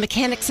uses the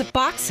mechanics of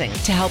boxing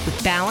to help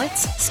with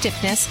balance,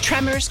 stiffness,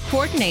 tremors,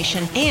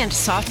 coordination, and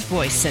soft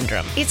voice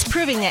syndrome. It's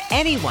proving that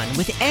anyone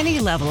with any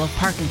level of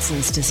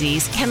Parkinson's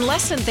disease can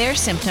lessen their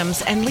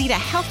symptoms and lead a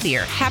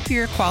healthier,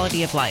 happier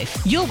quality of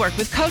life. You'll work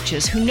with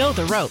coaches who know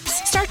the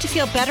ropes. Start to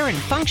feel better and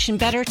function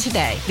better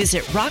today.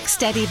 Visit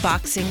Rocksteady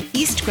Boxing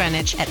East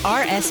Greenwich at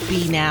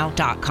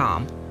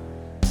rsbnow.com.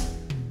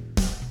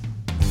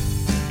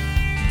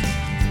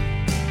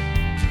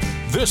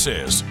 This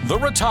is The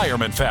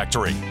Retirement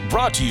Factory,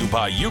 brought to you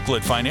by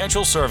Euclid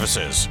Financial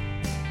Services.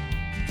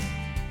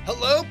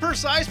 Hello,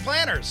 Precise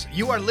Planners.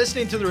 You are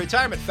listening to The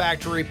Retirement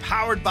Factory,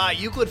 powered by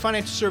Euclid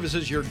Financial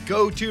Services, your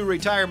go-to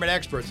retirement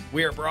experts.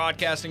 We are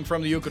broadcasting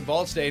from the Euclid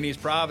Vault Stay in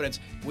East Providence.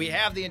 We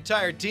have the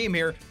entire team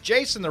here.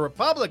 Jason, the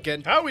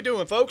Republican. How we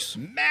doing, folks?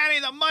 Manny,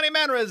 the Money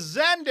Man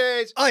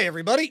Resendez. Hi,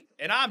 everybody.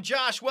 And I'm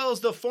Josh Wells,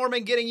 the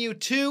foreman, getting you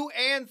to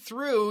and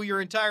through your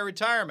entire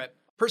retirement.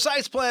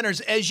 Precise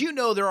Planners, as you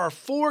know, there are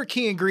 4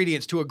 key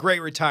ingredients to a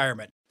great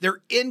retirement.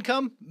 They're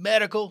income,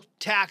 medical,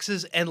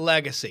 taxes, and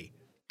legacy.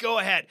 Go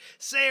ahead,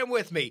 say them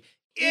with me.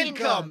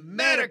 Income,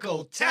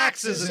 medical,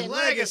 taxes, and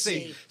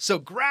legacy. So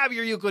grab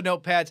your Euclid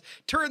notepads,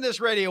 turn this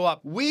radio up.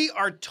 We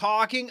are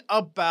talking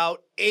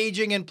about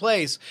aging in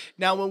place.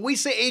 Now, when we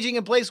say aging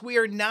in place, we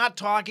are not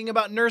talking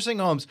about nursing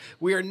homes.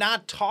 We are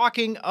not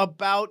talking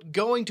about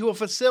going to a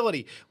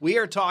facility. We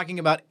are talking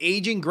about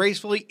aging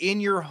gracefully in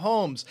your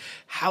homes.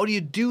 How do you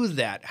do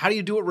that? How do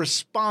you do it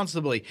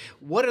responsibly?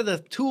 What are the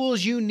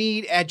tools you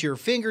need at your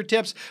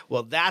fingertips?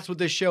 Well, that's what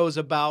this show is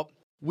about.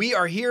 We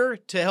are here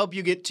to help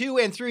you get to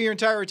and through your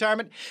entire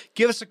retirement.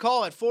 Give us a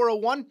call at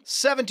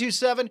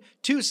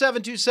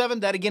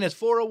 401-727-2727. That again is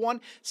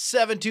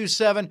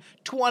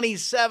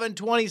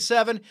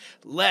 401-727-2727.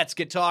 Let's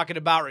get talking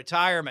about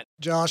retirement.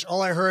 Josh,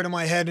 all I heard in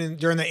my head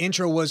during the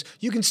intro was,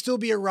 you can still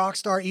be a rock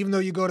star even though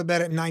you go to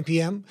bed at 9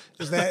 p.m.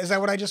 Is that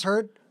what I just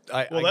heard?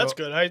 That's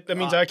good. That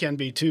means I can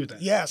be too then.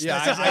 Yes,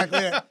 that's exactly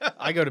it.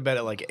 I go to bed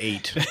at like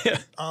 8.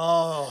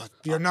 Oh,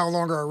 you're no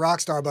longer a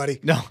rock star, buddy.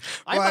 No,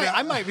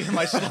 I might be in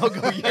my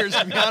slow-go years,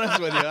 to be honest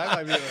with you.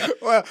 I might be.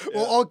 Well,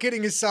 all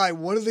kidding aside,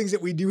 one of the things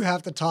that we do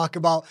have to talk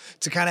about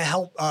to kind of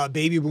help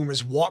baby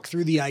boomers walk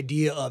through the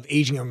idea of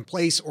aging in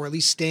place, or at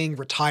least staying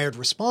retired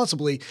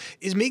responsibly,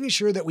 is making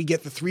sure that we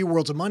get the 3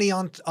 worlds of money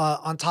on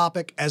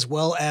topic, as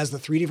well as the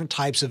 3 different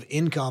types of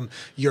income.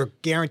 You're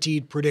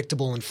guaranteed,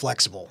 predictable, and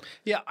flexible.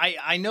 Yeah,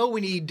 I know we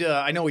need.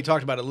 I know we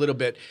talked about it a little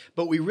bit,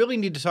 but we really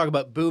need to talk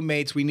about boom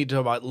mates. We need to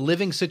talk about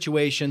living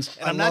situations.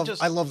 And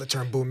I love the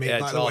term boom mate. Yeah,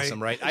 by it's the awesome,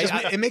 way.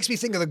 right? It makes me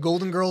think of the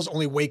Golden Girls,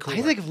 only way cooler.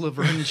 I think of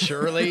Laverne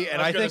Shirley,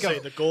 and I think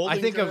of the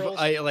Golden Girls.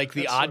 Like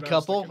the Odd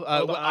Couple, The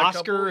Odd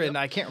Oscar, Couple, and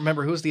I can't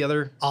remember who's the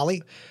other.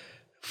 Ollie,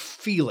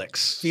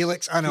 Felix,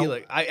 I know.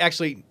 Felix.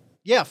 Felix.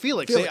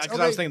 Felix, Because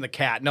I was thinking the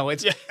cat. No,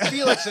 it's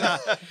Felix and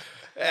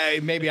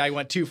Maybe I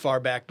went too far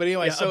back, but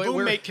anyway. Yeah, So a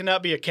boom mate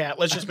cannot be a cat.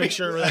 Let's just make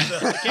sure it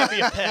can't be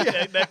a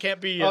pet. That can't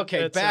be.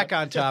 Okay, back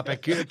on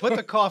topic. Put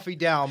the coffee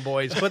down,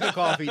 boys. Put the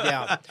coffee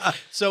down.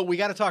 So we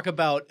got to talk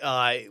about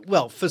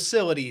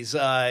facilities,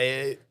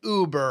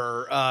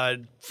 Uber,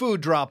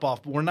 food drop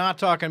off. We're not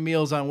talking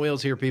Meals on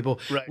Wheels here, people.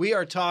 Right. We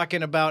are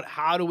talking about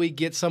how do we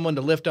get someone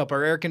to lift up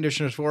our air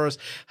conditioners for us?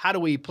 How do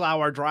we plow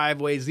our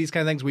driveways? These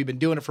kind of things. We've been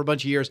doing it for a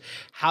bunch of years.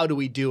 How do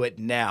we do it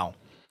now?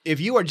 If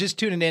you are just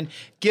tuning in,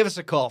 give us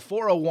a call,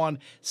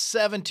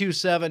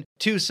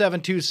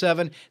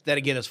 401-727-2727. That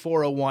again is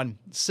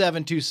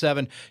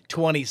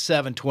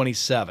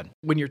 401-727-2727.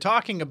 When you're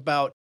talking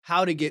about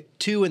how to get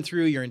to and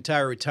through your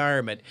entire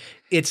retirement,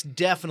 it's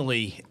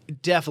definitely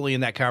in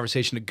that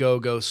conversation of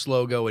go,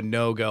 slow go, and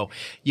no go.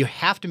 You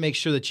have to make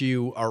sure that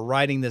you are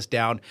writing this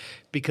down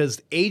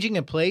because aging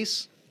in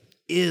place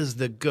is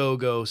the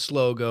go,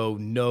 slow go,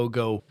 no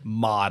go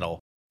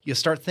model. You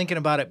start thinking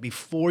about it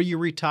before you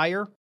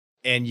retire,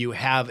 and you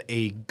have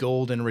a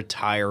golden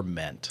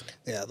retirement.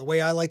 Yeah, the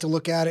way I like to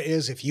look at it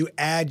is if you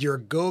add your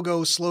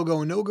go, slow go,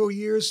 and no-go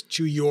years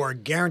to your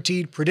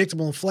guaranteed,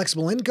 predictable, and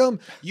flexible income,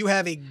 you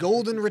have a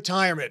golden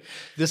retirement.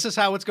 This is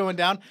how it's going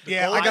down.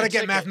 Yeah, I got to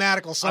get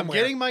mathematical somewhere.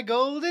 I'm getting my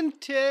golden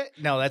ticket.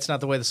 No, that's not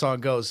the way the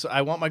song goes.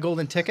 I want my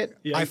golden ticket.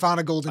 Yeah. I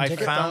found a golden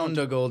ticket. I found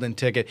a golden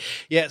ticket.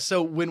 Yeah,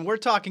 so when we're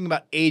talking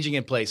about aging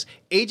in place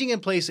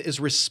is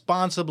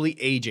responsibly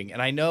aging.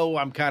 And I know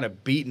I'm kind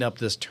of beating up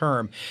this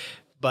term,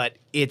 but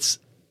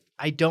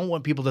I don't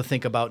want people to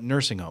think about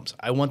nursing homes.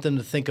 I want them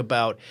to think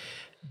about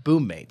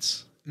boom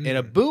mates. And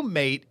a boom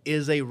mate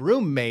is a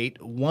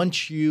roommate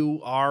once you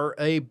are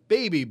a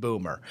baby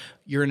boomer.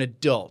 You're an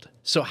adult.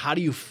 So how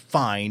do you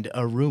find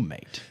a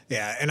roommate?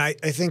 Yeah, and I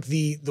think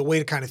the way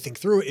to kind of think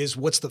through it is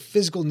what's the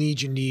physical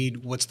needs you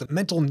need, what's the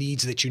mental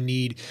needs that you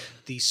need,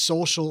 the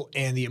social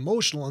and the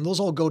emotional, and those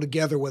all go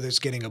together, whether it's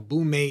getting a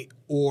boom mate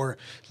or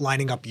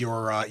lining up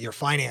your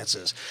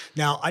finances.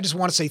 Now, I just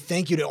want to say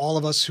thank you to all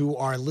of us who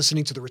are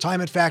listening to the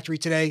Retirement Factory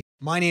today.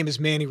 My name is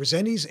Manny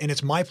Resendiz, and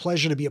it's my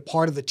pleasure to be a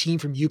part of the team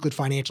from Euclid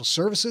Financial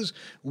Services.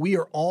 We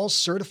are all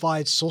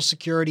certified Social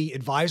Security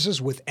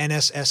advisors with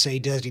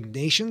NSSA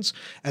designations,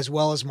 as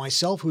well as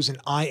myself, who's an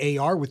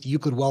IAR with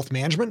Euclid Wealth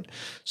Management.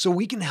 So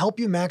we can help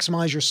you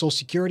maximize your Social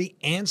Security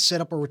and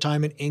set up a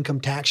retirement income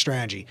tax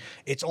strategy.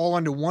 It's all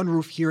under one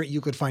roof here at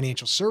Euclid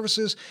Financial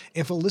Services.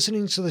 And for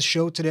listening to the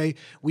show today,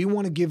 we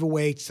want to give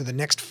away to the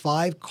next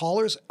 5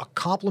 callers a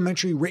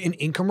complimentary written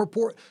income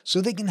report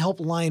so they can help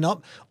line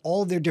up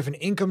all of their different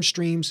income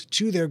streams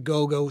to their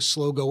go,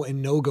 slow go,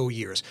 and no-go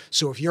years.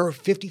 So if you're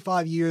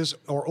 55 years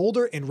or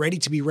older and ready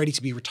to be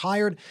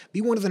retired,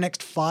 be one of the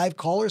next 5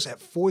 callers at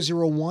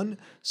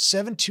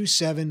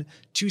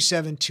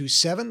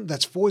 401-727-2727.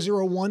 That's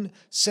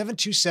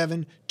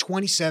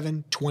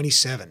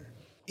 401-727-2727.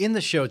 In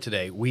the show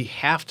today, we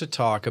have to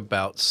talk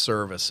about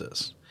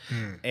services.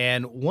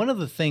 And one of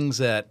the things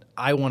that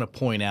I want to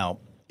point out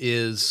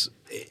is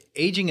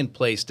aging in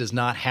place does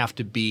not have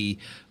to be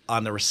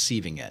on the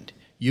receiving end.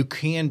 You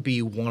can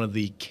be one of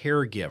the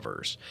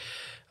caregivers.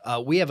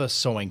 We have a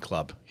sewing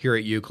club here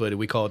at Euclid.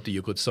 We call it the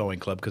Euclid Sewing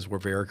Club because we're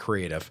very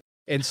creative.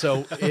 And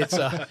so it's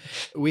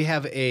we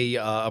have a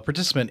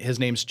participant. His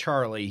name's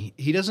Charlie.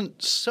 He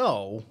doesn't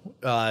sew.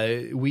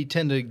 We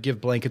tend to give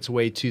blankets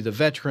away to the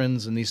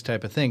veterans and these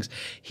type of things.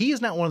 He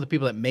is not one of the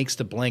people that makes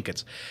the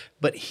blankets,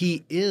 but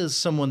he is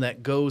someone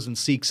that goes and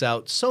seeks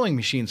out sewing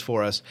machines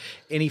for us,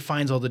 and he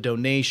finds all the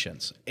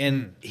donations.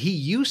 And he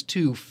used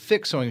to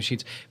fix sewing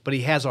machines, but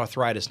he has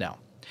arthritis now.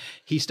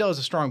 He still has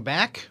a strong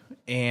back,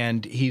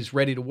 and he's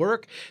ready to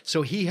work.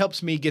 So he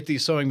helps me get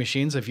these sewing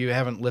machines. If you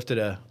haven't lifted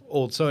an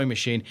old sewing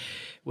machine,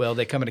 well,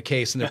 they come in a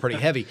case, and they're pretty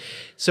heavy.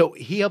 So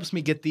he helps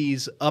me get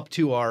these up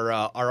to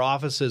our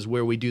offices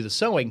where we do the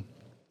sewing.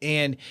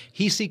 And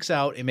he seeks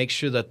out and makes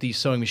sure that these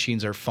sewing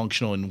machines are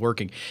functional and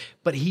working.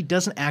 But he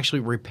doesn't actually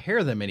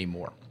repair them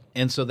anymore.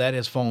 And so that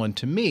has fallen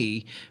to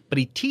me, but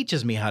he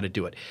teaches me how to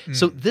do it.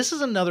 So this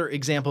is another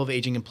example of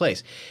aging in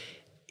place.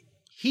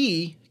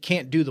 He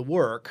can't do the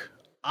work.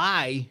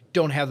 I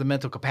don't have the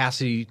mental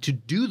capacity to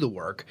do the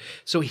work.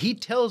 So he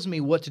tells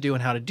me what to do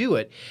and how to do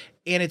it.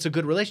 And it's a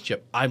good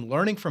relationship. I'm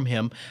learning from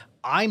him.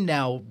 I'm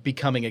now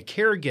becoming a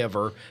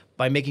caregiver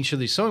by making sure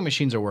these sewing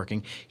machines are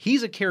working.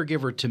 He's a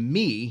caregiver to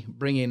me,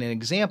 bringing an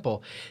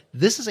example.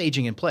 This is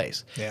aging in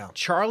place. Yeah.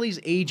 Charlie's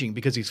aging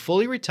because he's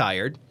fully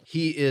retired.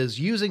 He is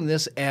using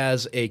this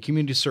as a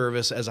community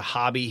service, as a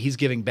hobby. He's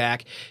giving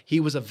back. He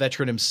was a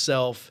veteran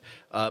himself,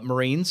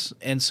 Marines,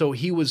 and so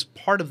he was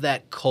part of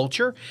that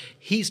culture.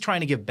 He's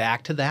trying to give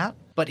back to that,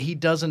 but he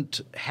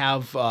doesn't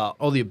have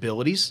all the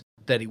abilities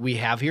that we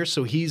have here.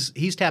 So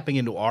he's tapping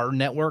into our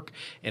network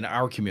and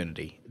our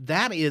community.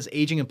 That is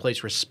aging in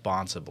place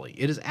responsibly.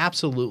 It is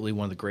absolutely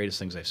one of the greatest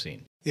things I've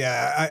seen.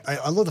 Yeah,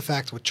 I love the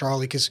fact with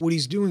Charlie because what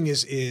he's doing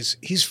is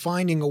he's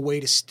finding a way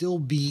to still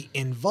be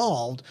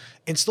involved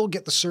and still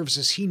get the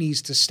services he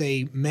needs to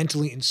stay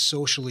mentally and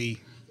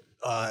socially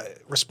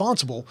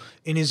responsible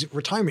in his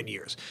retirement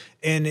years.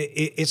 And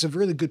it's a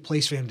really good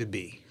place for him to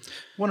be.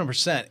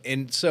 100%.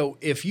 And so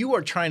if you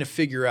are trying to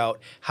figure out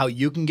how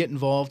you can get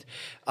involved,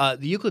 the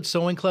Euclid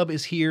Sewing Club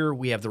is here.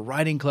 We have the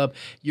Writing Club.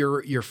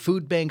 Your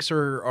food banks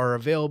are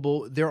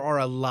available. There are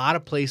a lot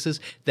of places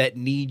that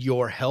need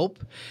your help.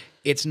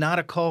 It's not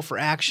a call for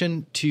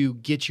action to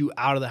get you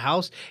out of the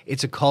house.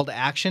 It's a call to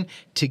action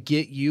to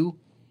get you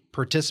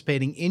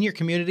participating in your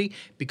community,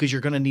 because you're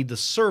going to need the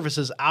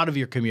services out of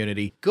your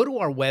community. Go to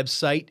our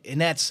website,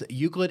 and that's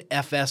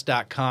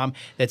euclidfs.com.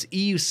 That's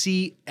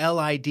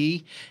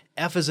EUCLID.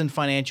 F is in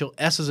financial,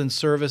 S is in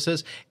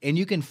services, and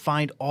you can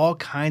find all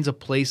kinds of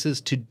places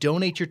to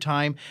donate your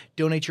time,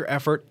 donate your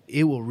effort.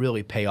 It will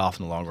really pay off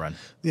in the long run.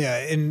 Yeah,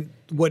 and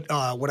what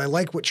I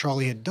like what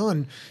Charlie had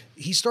done,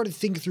 he started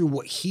thinking through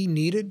what he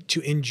needed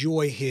to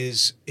enjoy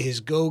his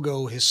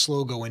go-go, his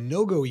slow-go, and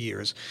no-go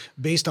years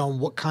based on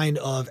what kind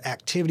of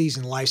activities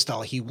and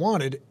lifestyle he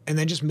wanted, and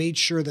then just made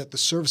sure that the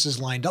services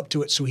lined up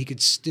to it so he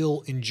could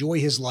still enjoy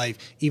his life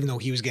even though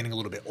he was getting a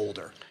little bit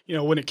older.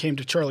 When it came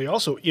to Charlie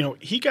also,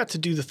 he got to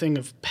do the thing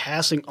of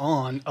passing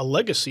on a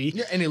legacy.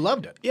 Yeah, and he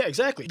loved it. Yeah,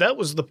 exactly. That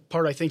was the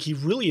part I think he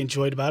really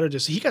enjoyed about it,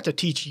 is he got to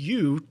teach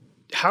you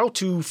how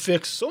to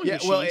fix sewing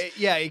machines. Well,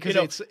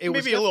 because it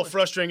was maybe a little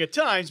frustrating at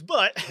times,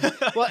 but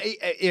well,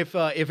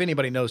 if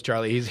anybody knows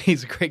Charlie,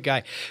 he's a great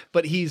guy,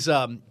 but he's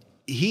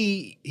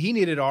he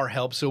needed our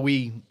help, so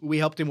we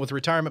helped him with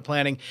retirement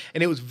planning,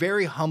 and it was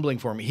very humbling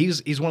for him.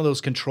 He's one of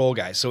those control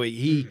guys, so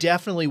he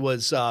definitely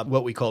was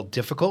what we call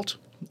difficult.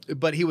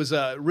 But he was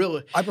a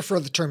real. I prefer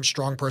the term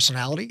strong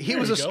personality. He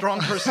was a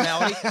strong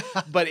personality,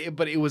 but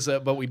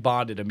we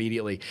bonded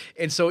immediately,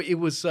 and so it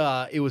was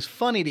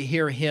funny to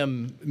hear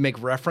him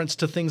make reference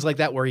to things like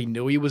that where he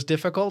knew he was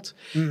difficult,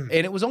 and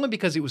it was only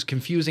because it was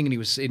confusing and he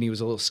was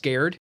a little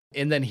scared.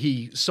 And then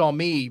he saw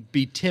me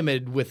be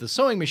timid with the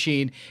sewing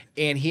machine,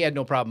 and he had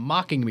no problem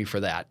mocking me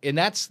for that. And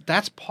that's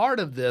part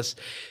of this,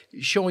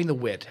 showing the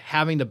wit,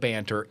 having the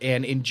banter,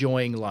 and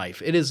enjoying life.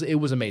 It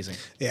was amazing.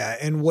 Yeah,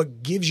 and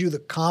what gives you the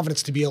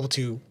confidence to be able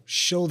to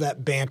show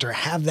that banter,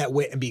 have that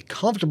wit, and be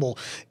comfortable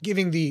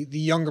giving the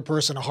younger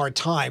person a hard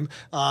time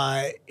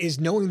is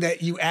knowing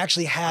that you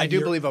actually have. I do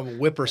believe I'm a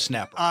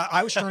whippersnapper.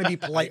 I was trying to be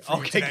polite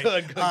for you today.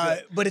 Good.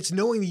 But it's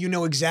knowing that you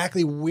know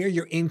exactly where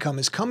your income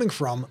is coming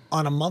from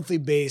on a monthly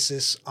basis,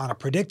 on a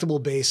predictable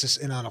basis,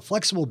 and on a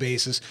flexible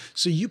basis,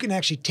 so you can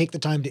actually take the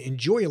time to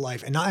enjoy your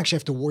life and not actually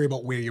have to worry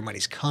about where your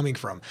money's coming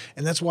from.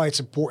 And that's why it's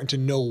important to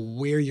know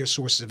where your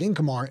sources of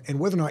income are and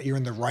whether or not you're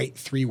in the right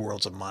three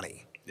worlds of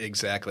money.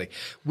 Exactly.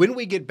 When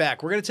we get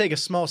back, we're going to take a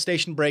small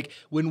station break.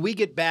 When we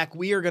get back,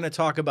 we are going to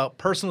talk about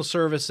personal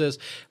services,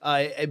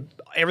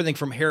 everything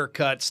from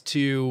haircuts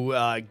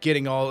to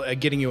getting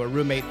you a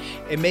roommate,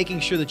 and making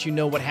sure that you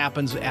know what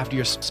happens after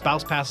your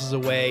spouse passes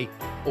away,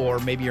 or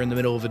maybe you're in the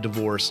middle of a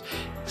divorce.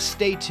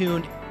 Stay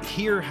tuned.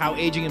 Hear how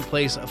aging in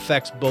place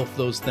affects both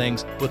those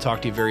things. We'll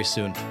talk to you very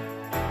soon.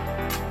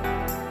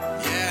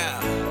 Yeah,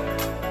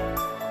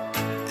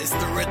 it's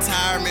the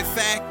Retirement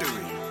Factory.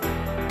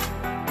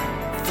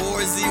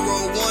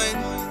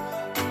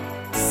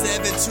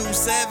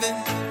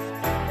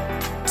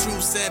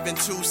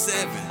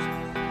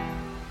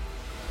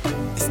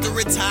 401-727-2727. It's the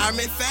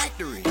Retirement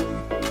Factory.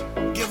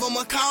 Give them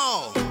a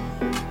call.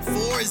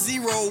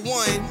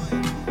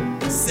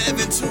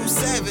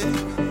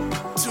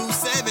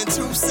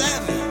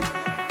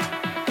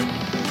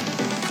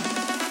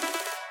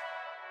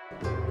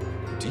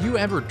 Do you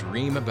ever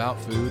dream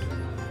about food?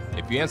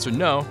 If you answer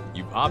no,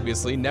 you've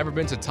obviously never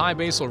been to Thai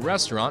Basil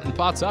Restaurant in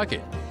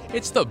Pawtucket.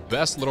 It's the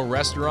best little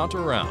restaurant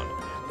around.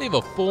 They have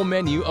a full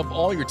menu of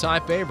all your Thai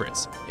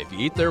favorites. If you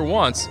eat there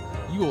once,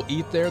 you will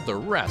eat there the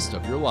rest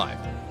of your life.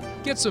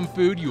 Get some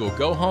food you will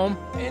go home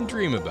and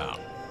dream about.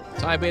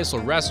 Thai Basil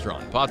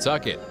Restaurant,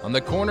 Pawtucket, on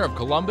the corner of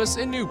Columbus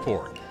and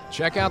Newport.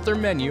 Check out their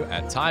menu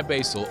at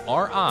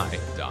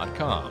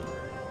thaibasilri.com.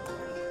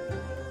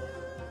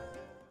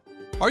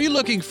 Are you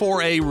looking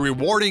for a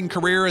rewarding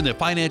career in the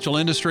financial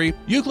industry?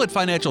 Euclid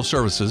Financial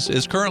Services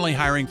is currently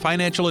hiring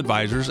financial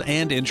advisors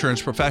and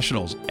insurance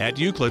professionals. At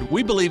Euclid,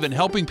 we believe in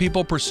helping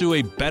people pursue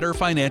a better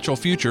financial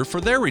future for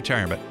their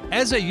retirement.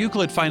 As a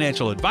Euclid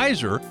financial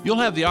advisor, you'll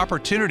have the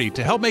opportunity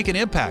to help make an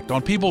impact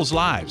on people's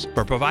lives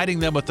by providing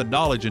them with the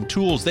knowledge and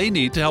tools they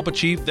need to help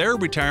achieve their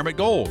retirement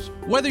goals.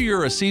 Whether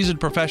you're a seasoned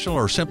professional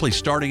or simply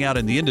starting out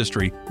in the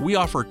industry, we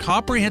offer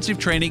comprehensive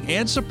training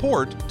and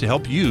support to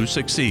help you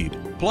succeed.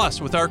 Plus,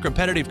 with our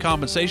competitive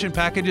compensation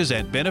packages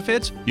and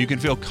benefits, you can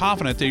feel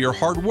confident that your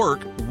hard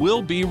work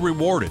will be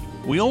rewarded.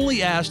 We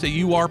only ask that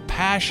you are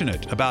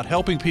passionate about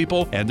helping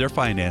people and their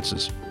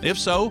finances. If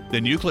so,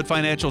 then Euclid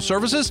Financial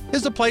Services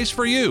is the place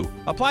for you.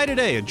 Apply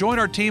today and join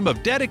our team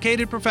of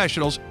dedicated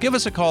professionals. Give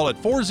us a call at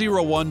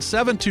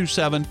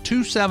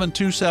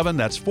 401-727-2727.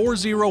 That's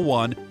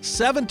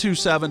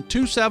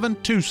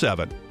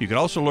 401-727-2727. You can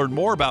also learn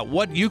more about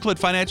what Euclid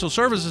Financial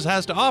Services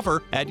has to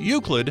offer at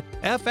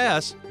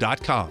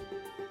euclidfs.com.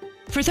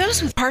 For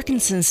those with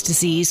Parkinson's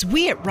disease,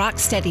 we at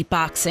Rocksteady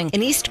Boxing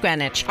in East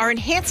Greenwich are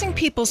enhancing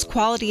people's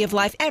quality of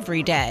life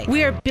every day.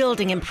 We are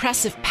building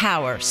impressive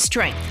power,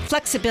 strength,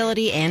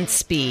 flexibility, and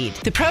speed.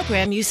 The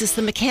program uses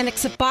the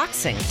mechanics of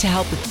boxing to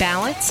help with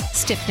balance,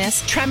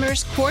 stiffness,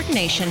 tremors,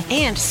 coordination,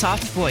 and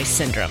soft voice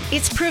syndrome.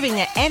 It's proving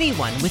that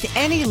anyone with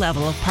any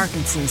level of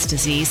Parkinson's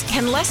disease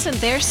can lessen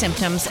their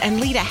symptoms and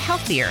lead a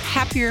healthier,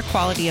 happier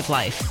quality of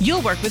life.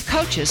 You'll work with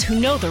coaches who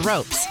know the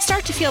ropes.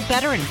 Start to feel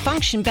better and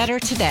function better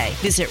today.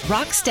 Visit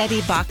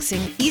Rocksteady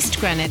Boxing East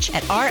Greenwich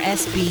at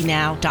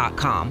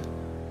rsbnow.com.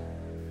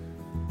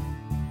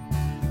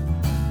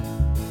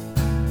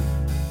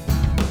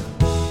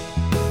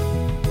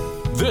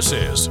 This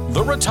is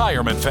The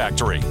Retirement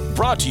Factory,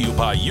 brought to you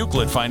by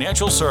Euclid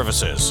Financial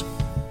Services.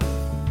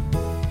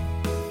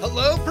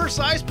 Hello,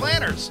 Precise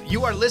Planners.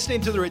 You are listening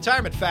to The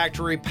Retirement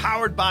Factory,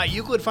 powered by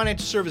Euclid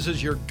Financial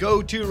Services, your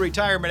go-to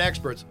retirement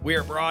experts. We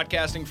are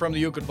broadcasting from the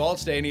Euclid Vault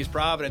Stay in East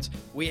Providence.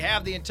 We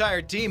have the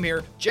entire team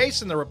here.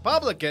 Jason, the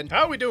Republican.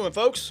 How we doing,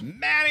 folks?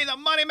 Manny, the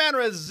Money Man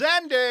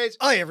Resendez.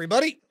 Hi,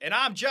 everybody. And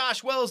I'm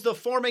Josh Wells, the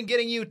foreman,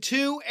 getting you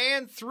to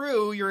and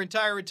through your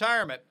entire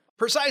retirement.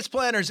 Precise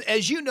Planners,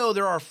 as you know,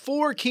 there are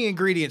 4 key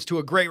ingredients to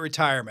a great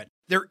retirement.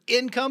 They're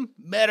income,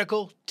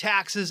 medical,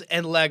 taxes,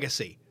 and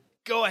legacy.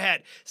 Go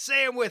ahead,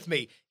 say them with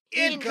me.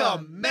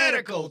 Income,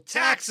 medical,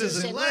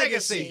 taxes, and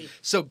legacy.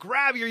 So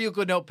grab your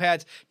Euclid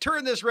notepads,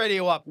 turn this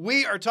radio up.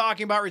 We are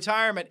talking about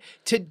retirement.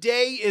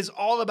 Today is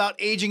all about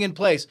aging in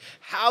place.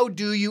 How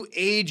do you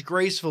age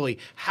gracefully?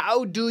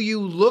 How do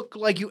you look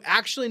like you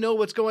actually know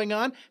what's going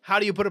on? How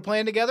do you put a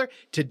plan together?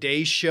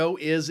 Today's show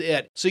is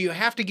it. So you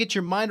have to get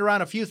your mind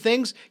around a few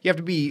things. You have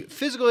to be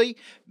physically,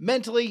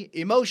 mentally,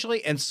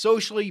 emotionally, and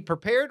socially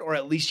prepared, or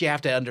at least you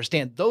have to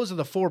understand those are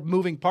the 4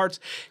 moving parts.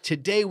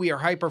 Today we are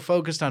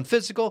hyper-focused on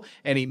physical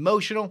and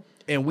emotional,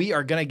 and we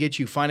are going to get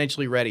you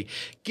financially ready.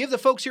 Give the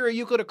folks here at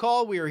Euclid a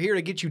call. We are here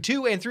to get you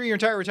to and through your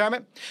entire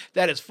retirement.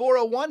 That is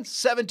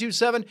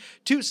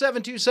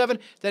 401-727-2727.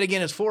 That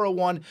again is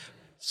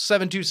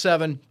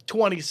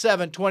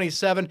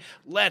 401-727-2727.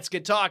 Let's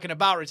get talking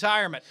about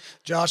retirement.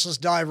 Josh, let's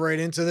dive right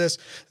into this.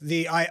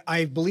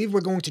 I believe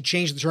we're going to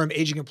change the term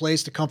aging in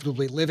place to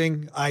comfortably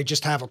living. I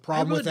just have a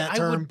problem with that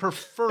term. I would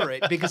prefer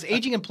it because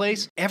aging in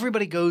place,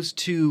 everybody goes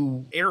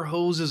to air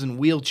hoses and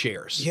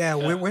wheelchairs. Yeah,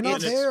 we're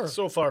not there.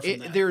 So far from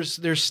that.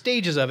 There's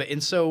stages of it.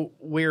 And so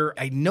where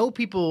I know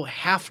people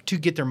have to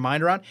get their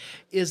mind around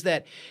is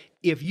that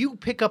if you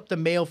pick up the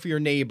mail for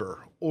your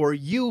neighbor or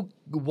you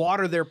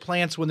water their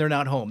plants when they're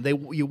not home,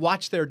 you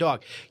watch their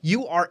dog,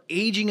 you are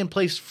aging in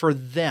place for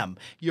them.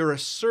 You're a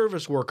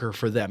service worker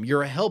for them.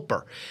 You're a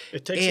helper.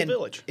 It takes a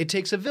village. It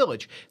takes a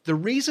village. The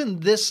reason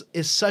this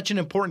is such an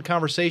important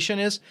conversation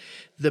is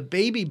the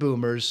baby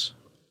boomers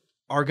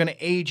are going to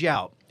age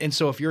out. And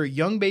so if you're a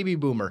young baby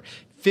boomer,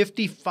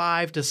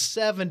 55 to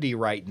 70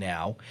 right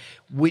now,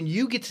 when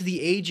you get to the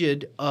age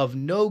of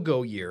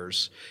no-go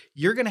years,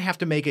 you're going to have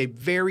to make a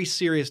very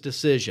serious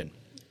decision.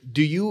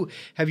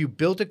 Have you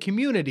built a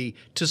community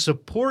to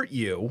support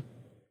you,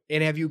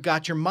 and have you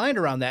got your mind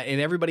around that,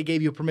 and everybody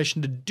gave you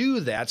permission to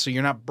do that so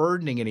you're not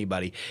burdening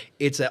anybody?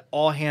 It's an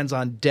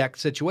all-hands-on-deck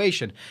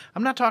situation.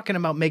 I'm not talking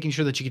about making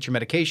sure that you get your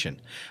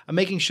medication. I'm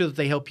making sure that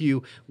they help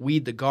you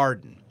weed the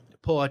garden,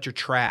 pull out your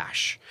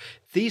trash,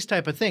 these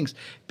type of things,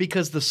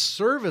 because the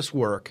service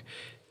work,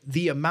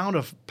 the amount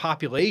of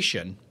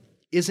population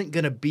isn't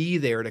going to be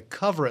there to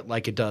cover it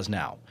like it does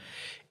now.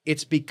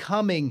 It's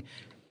becoming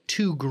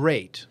too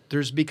great.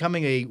 There's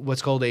becoming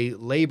what's called a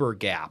labor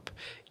gap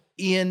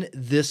in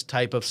this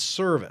type of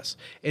service.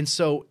 And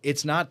so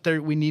it's not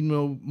that we need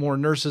no more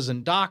nurses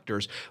and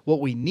doctors.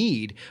 What we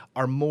need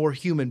are more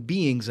human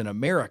beings in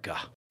America.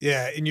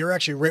 Yeah, and you're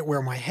actually right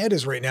where my head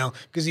is right now,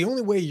 because the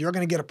only way you're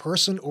going to get a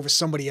person over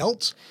somebody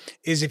else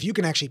is if you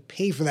can actually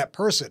pay for that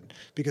person,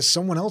 because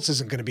someone else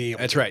isn't going to be able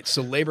to. That's right.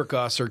 So labor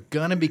costs are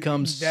going to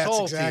become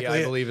salty, exactly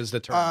I believe is the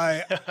term.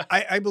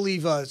 I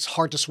believe it's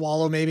hard to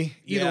swallow, maybe.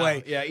 Either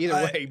way. Yeah, either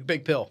way,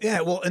 big pill.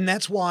 Yeah, well, and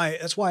that's why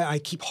I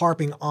keep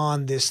harping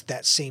on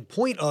that same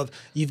point of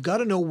you've got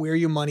to know where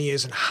your money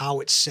is and how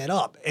it's set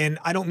up. And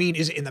I don't mean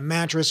is it in the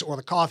mattress or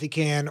the coffee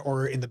can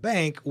or in the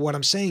bank. What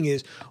I'm saying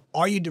is,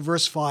 are you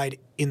diversified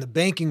in the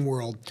banking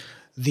world,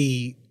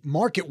 the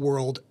market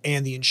world,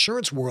 and the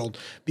insurance world?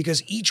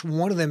 Because each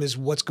one of them is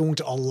what's going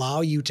to allow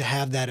you to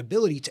have that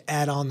ability to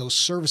add on those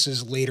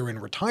services later in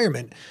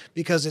retirement,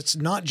 because it's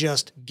not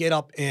just get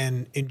up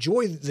and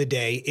enjoy the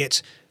day.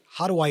 It's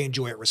how do I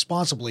enjoy it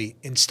responsibly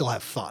and still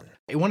have fun?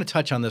 I want to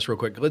touch on this real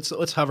quick.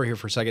 Let's hover here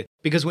for a second,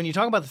 because when you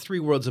talk about the 3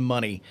 worlds of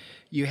money,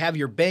 you have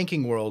your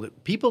banking world.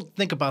 People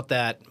think about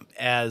that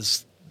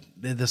as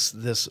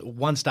this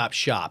one-stop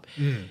shop.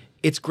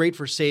 It's great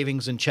for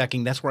savings and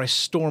checking. That's where I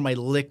store my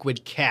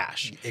liquid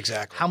cash.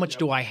 Exactly. How much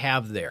do I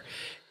have there?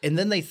 And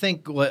then they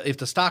think, well, if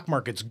the stock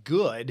market's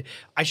good,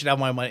 I should have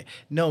my money.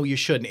 No, you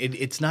shouldn't.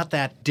 It's not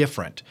that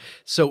different.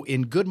 So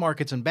in good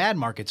markets and bad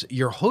markets,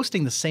 you're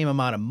hosting the same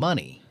amount of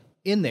money.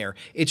 in there.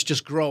 It's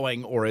just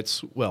growing, or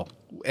it's, well,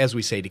 as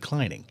we say,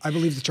 declining. I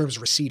believe the term is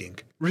receding.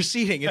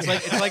 Receding. It's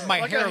like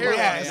my hairline.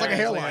 Yeah, it's like a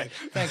hairline.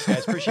 Thanks,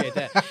 guys. Appreciate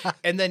that.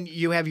 And then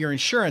you have your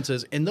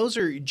insurances, and those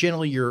are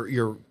generally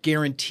your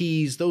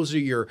guarantees. Those are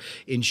your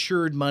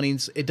insured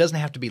monies. It doesn't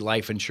have to be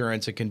life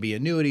insurance. It can be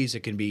annuities.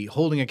 It can be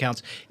holding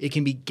accounts. It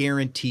can be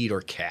guaranteed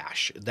or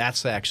cash.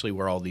 That's actually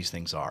where all these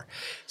things are.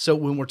 So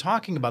when we're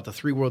talking about the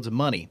three worlds of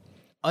money,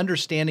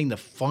 understanding the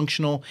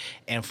functional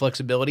and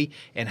flexibility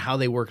and how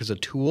they work as a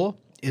tool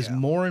is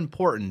more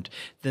important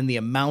than the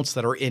amounts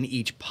that are in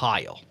each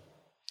pile.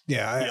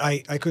 Yeah,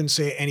 I couldn't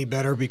say it any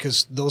better,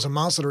 because those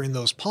amounts that are in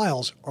those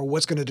piles are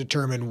what's going to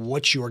determine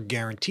what's your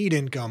guaranteed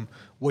income,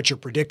 what's your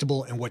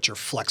predictable, and what's your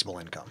flexible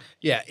income.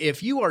 Yeah,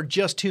 if you are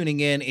just tuning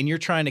in and you're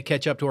trying to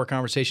catch up to our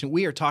conversation,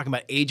 we are talking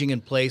about aging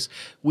in place.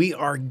 We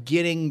are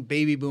getting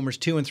baby boomers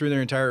to and through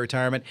their entire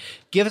retirement.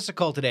 Give us a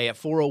call today at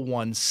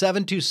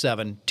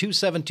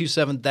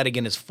 401-727-2727. That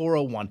again is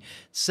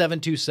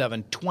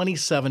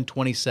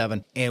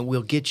 401-727-2727, and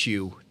we'll get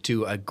you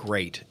to a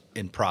great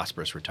and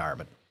prosperous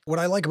retirement. What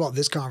I like about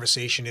this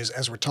conversation is,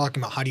 as we're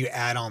talking about how do you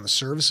add on the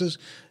services,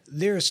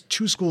 there's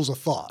two schools of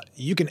thought.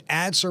 You can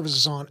add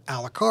services on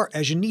a la carte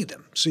as you need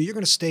them. So you're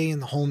going to stay in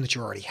the home that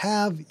you already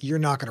have. You're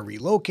not going to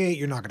relocate.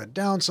 You're not going to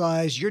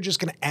downsize. You're just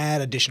going to add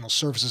additional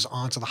services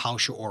onto the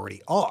house you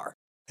already are.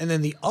 And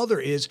then the other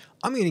is,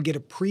 I'm going to get a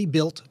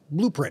pre-built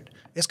blueprint.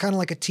 It's kind of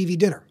like a TV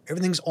dinner.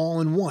 Everything's all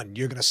in one.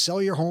 You're going to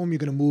sell your home. You're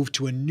going to move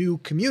to a new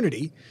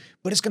community,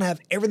 but it's going to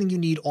have everything you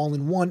need all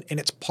in one, and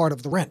it's part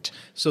of the rent.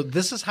 So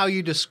this is how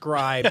you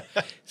describe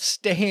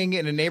staying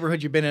in a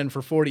neighborhood you've been in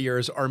for 40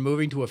 years or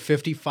moving to a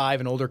 55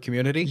 and older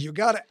community? You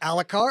got it, a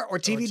la carte or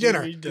TV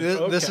dinner.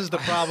 This is the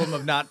problem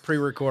of not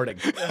pre-recording.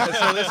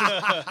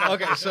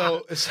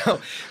 So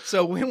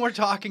when we're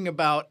talking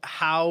about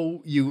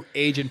how you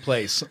age in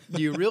place,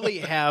 you really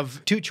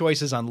have two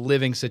choices on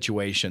living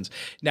situations.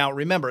 Now,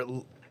 remember,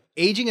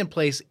 aging in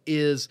place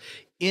is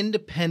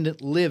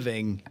independent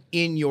living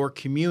in your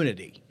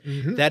community.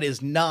 Mm-hmm. That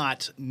is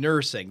not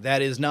nursing.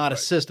 That is not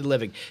assisted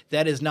living.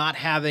 That is not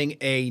having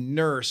a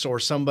nurse or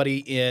somebody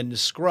in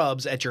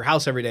scrubs at your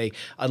house every day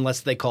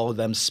unless they call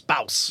them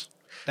spouse.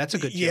 That's a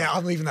good joke. Yeah,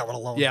 I'm leaving that one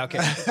alone. Yeah,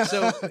 okay.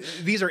 So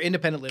these are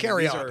independent living.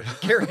 Carry these on.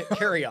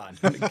 Carry on.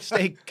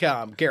 Stay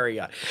calm. Carry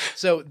on.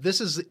 So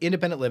this is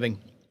independent living,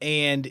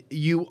 and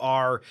you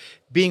are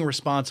being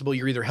responsible.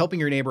 You're either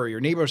helping your neighbor or your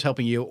neighbor is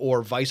helping you,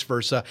 or vice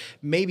versa.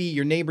 Maybe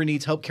your neighbor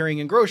needs help carrying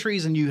in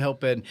groceries and you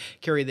help and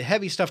carry the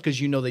heavy stuff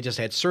because you know they just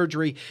had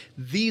surgery.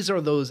 These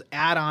are those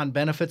add-on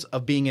benefits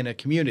of being in a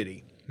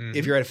community. Mm-hmm.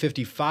 If you're at a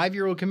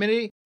 55-year-old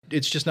community,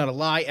 it's just not a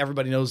lie.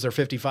 Everybody knows they're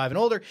 55 and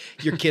older.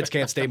 Your kids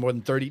can't stay more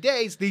than 30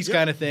 days, these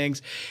kind of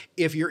things.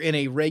 If you're in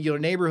a regular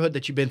neighborhood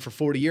that you've been for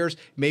 40 years,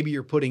 maybe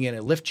you're putting in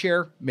a lift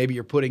chair. Maybe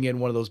you're putting in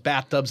one of those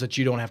bathtubs that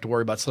you don't have to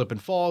worry about slip and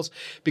falls,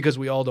 because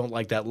we all don't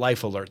like that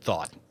life alert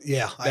thought.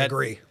 Yeah, I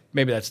agree.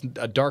 Maybe that's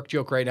a dark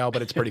joke right now,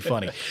 but it's pretty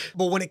funny.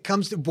 But when it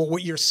comes to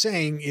what you're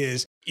saying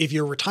is, if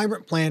your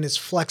retirement plan is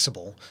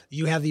flexible,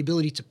 you have the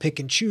ability to pick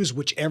and choose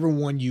whichever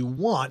one you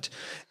want.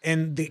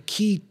 And the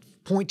key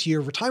point to your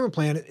retirement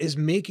plan is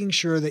making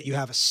sure that you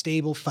have a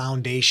stable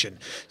foundation.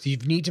 So you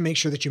need to make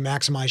sure that you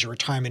maximize your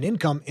retirement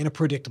income in a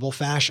predictable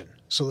fashion.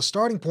 So the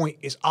starting point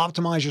is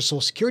optimize your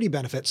Social Security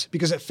benefits,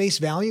 because at face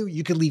value,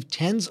 you could leave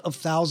tens of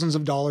thousands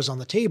of dollars on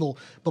the table,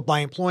 but by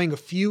employing a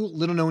few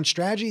little-known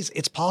strategies,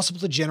 it's possible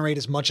to generate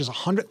as much as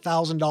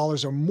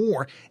 $100,000 or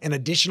more in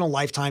additional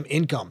lifetime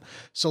income.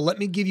 So let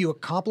me give you a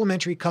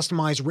complimentary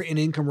customized written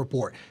income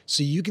report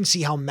so you can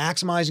see how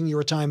maximizing your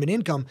retirement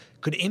income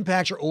could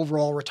impact your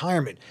overall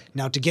retirement.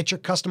 Now, to get your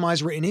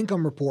customized written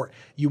income report,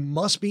 you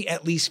must be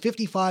at least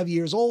 55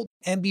 years old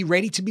and be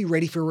ready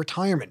for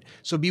retirement.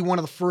 So be one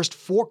of the first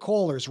 4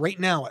 callers right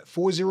now at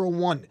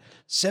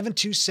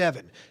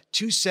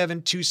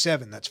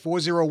 401-727-2727. That's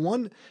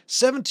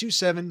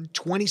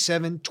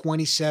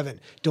 401-727-2727.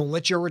 Don't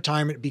let your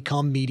retirement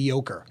become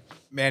mediocre.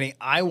 Manny,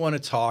 I want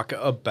to talk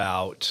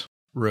about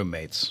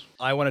roommates.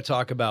 I want to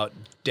talk about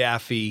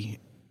Daffy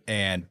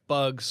and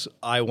Bugs.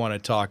 I want to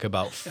talk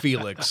about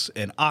Felix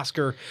and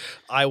Oscar.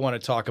 I want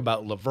to talk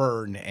about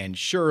Laverne and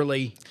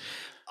Shirley.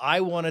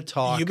 I want to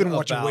talk. You've been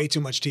watching way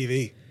too much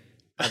TV.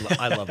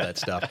 I love that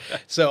stuff.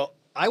 So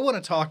I want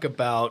to talk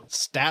about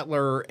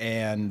Statler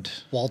and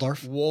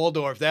Waldorf.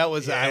 That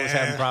was I was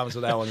having problems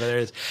with that one. There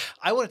it is.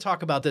 I want to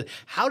talk about this.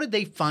 How did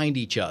they find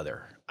each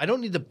other? I don't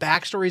need the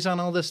backstories on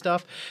all this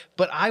stuff,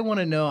 but I want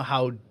to know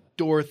how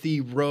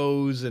Dorothy,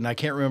 Rose, and I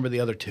can't remember the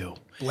other two.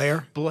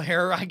 Blair.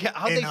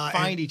 How they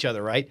find each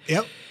other, right?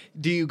 Yep.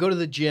 Do you go to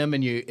the gym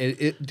and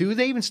do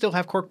they even still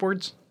have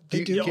corkboards?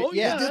 They do.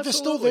 They're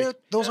still there.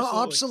 Those are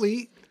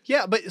obsolete.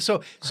 Yeah, but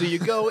so you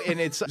go and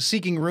it's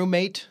seeking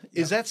roommate.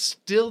 Is that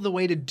still the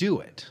way to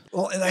do it?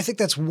 Well, and I think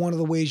that's one of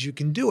the ways you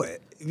can do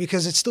it,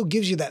 because it still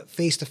gives you that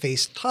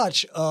face-to-face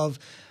touch of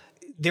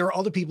there are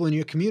other people in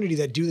your community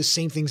that do the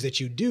same things that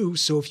you do.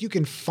 So if you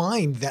can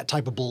find that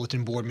type of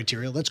bulletin board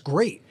material, that's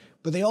great.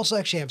 but they also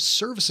actually have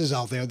services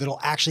out there that'll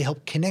actually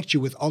help connect you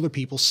with other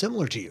people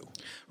similar to you.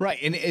 Right,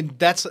 and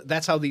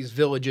that's how these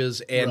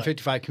villages and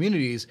 55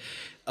 communities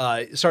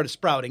started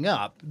sprouting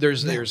up.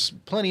 There's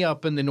plenty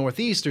up in the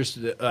Northeast. There's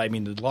the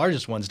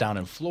largest one's down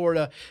in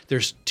Florida.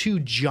 There's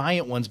 2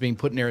 giant ones being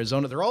put in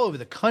Arizona. They're all over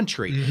the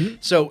country.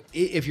 So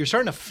if you're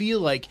starting to feel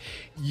like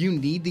you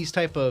need these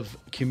type of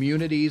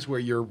communities where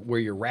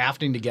you're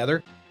rafting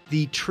together,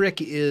 the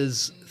trick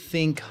is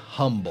think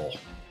humble.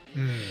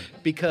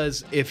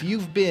 Because if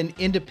you've been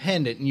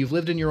independent and you've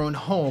lived in your own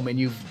home and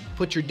you've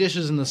put your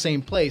dishes in the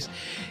same place,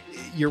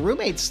 your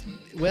roommates,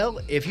 well,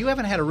 if you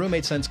haven't had a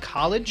roommate since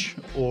college,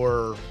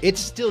 or it's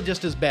still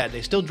just as bad.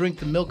 They still drink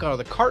the milk out of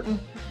the carton.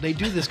 They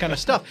do this kind of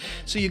stuff.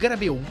 So you got to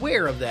be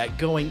aware of that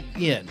going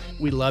in.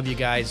 We love you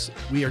guys.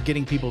 We are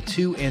getting people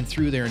to and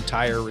through their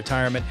entire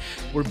retirement.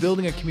 We're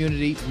building a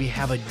community. We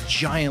have a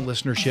giant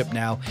listenership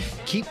now.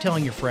 Keep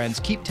telling your friends.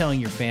 Keep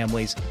telling your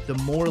families. The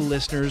more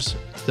listeners,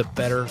 the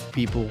better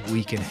people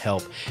we can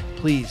help.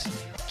 Please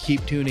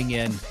keep tuning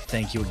in.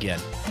 Thank you again.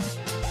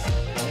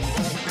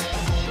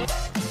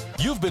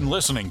 You've been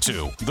listening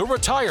to The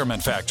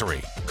Retirement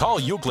Factory. Call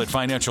Euclid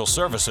Financial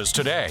Services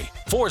today,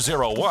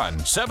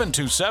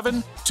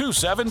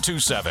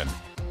 401-727-2727.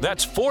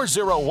 That's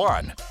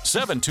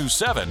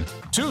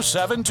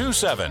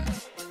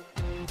 401-727-2727.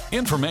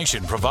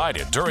 Information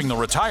provided during The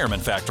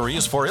Retirement Factory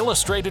is for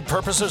illustrated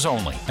purposes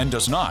only and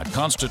does not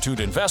constitute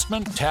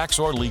investment, tax,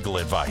 or legal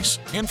advice.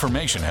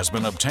 Information has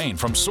been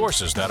obtained from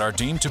sources that are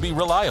deemed to be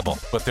reliable,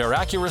 but their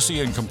accuracy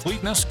and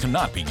completeness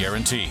cannot be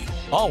guaranteed.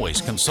 Always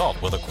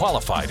consult with a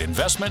qualified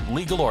investment,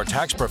 legal, or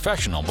tax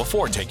professional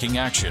before taking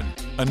action.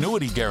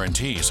 Annuity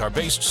guarantees are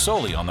based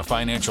solely on the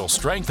financial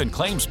strength and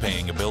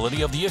claims-paying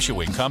ability of the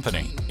issuing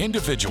company.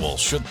 Individuals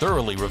should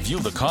thoroughly review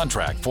the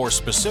contract for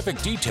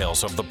specific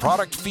details of the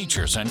product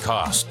features and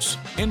costs.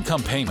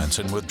 Income payments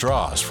and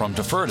withdrawals from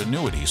deferred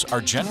annuities are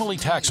generally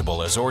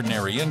taxable as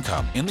ordinary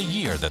income in the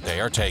year that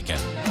they are taken.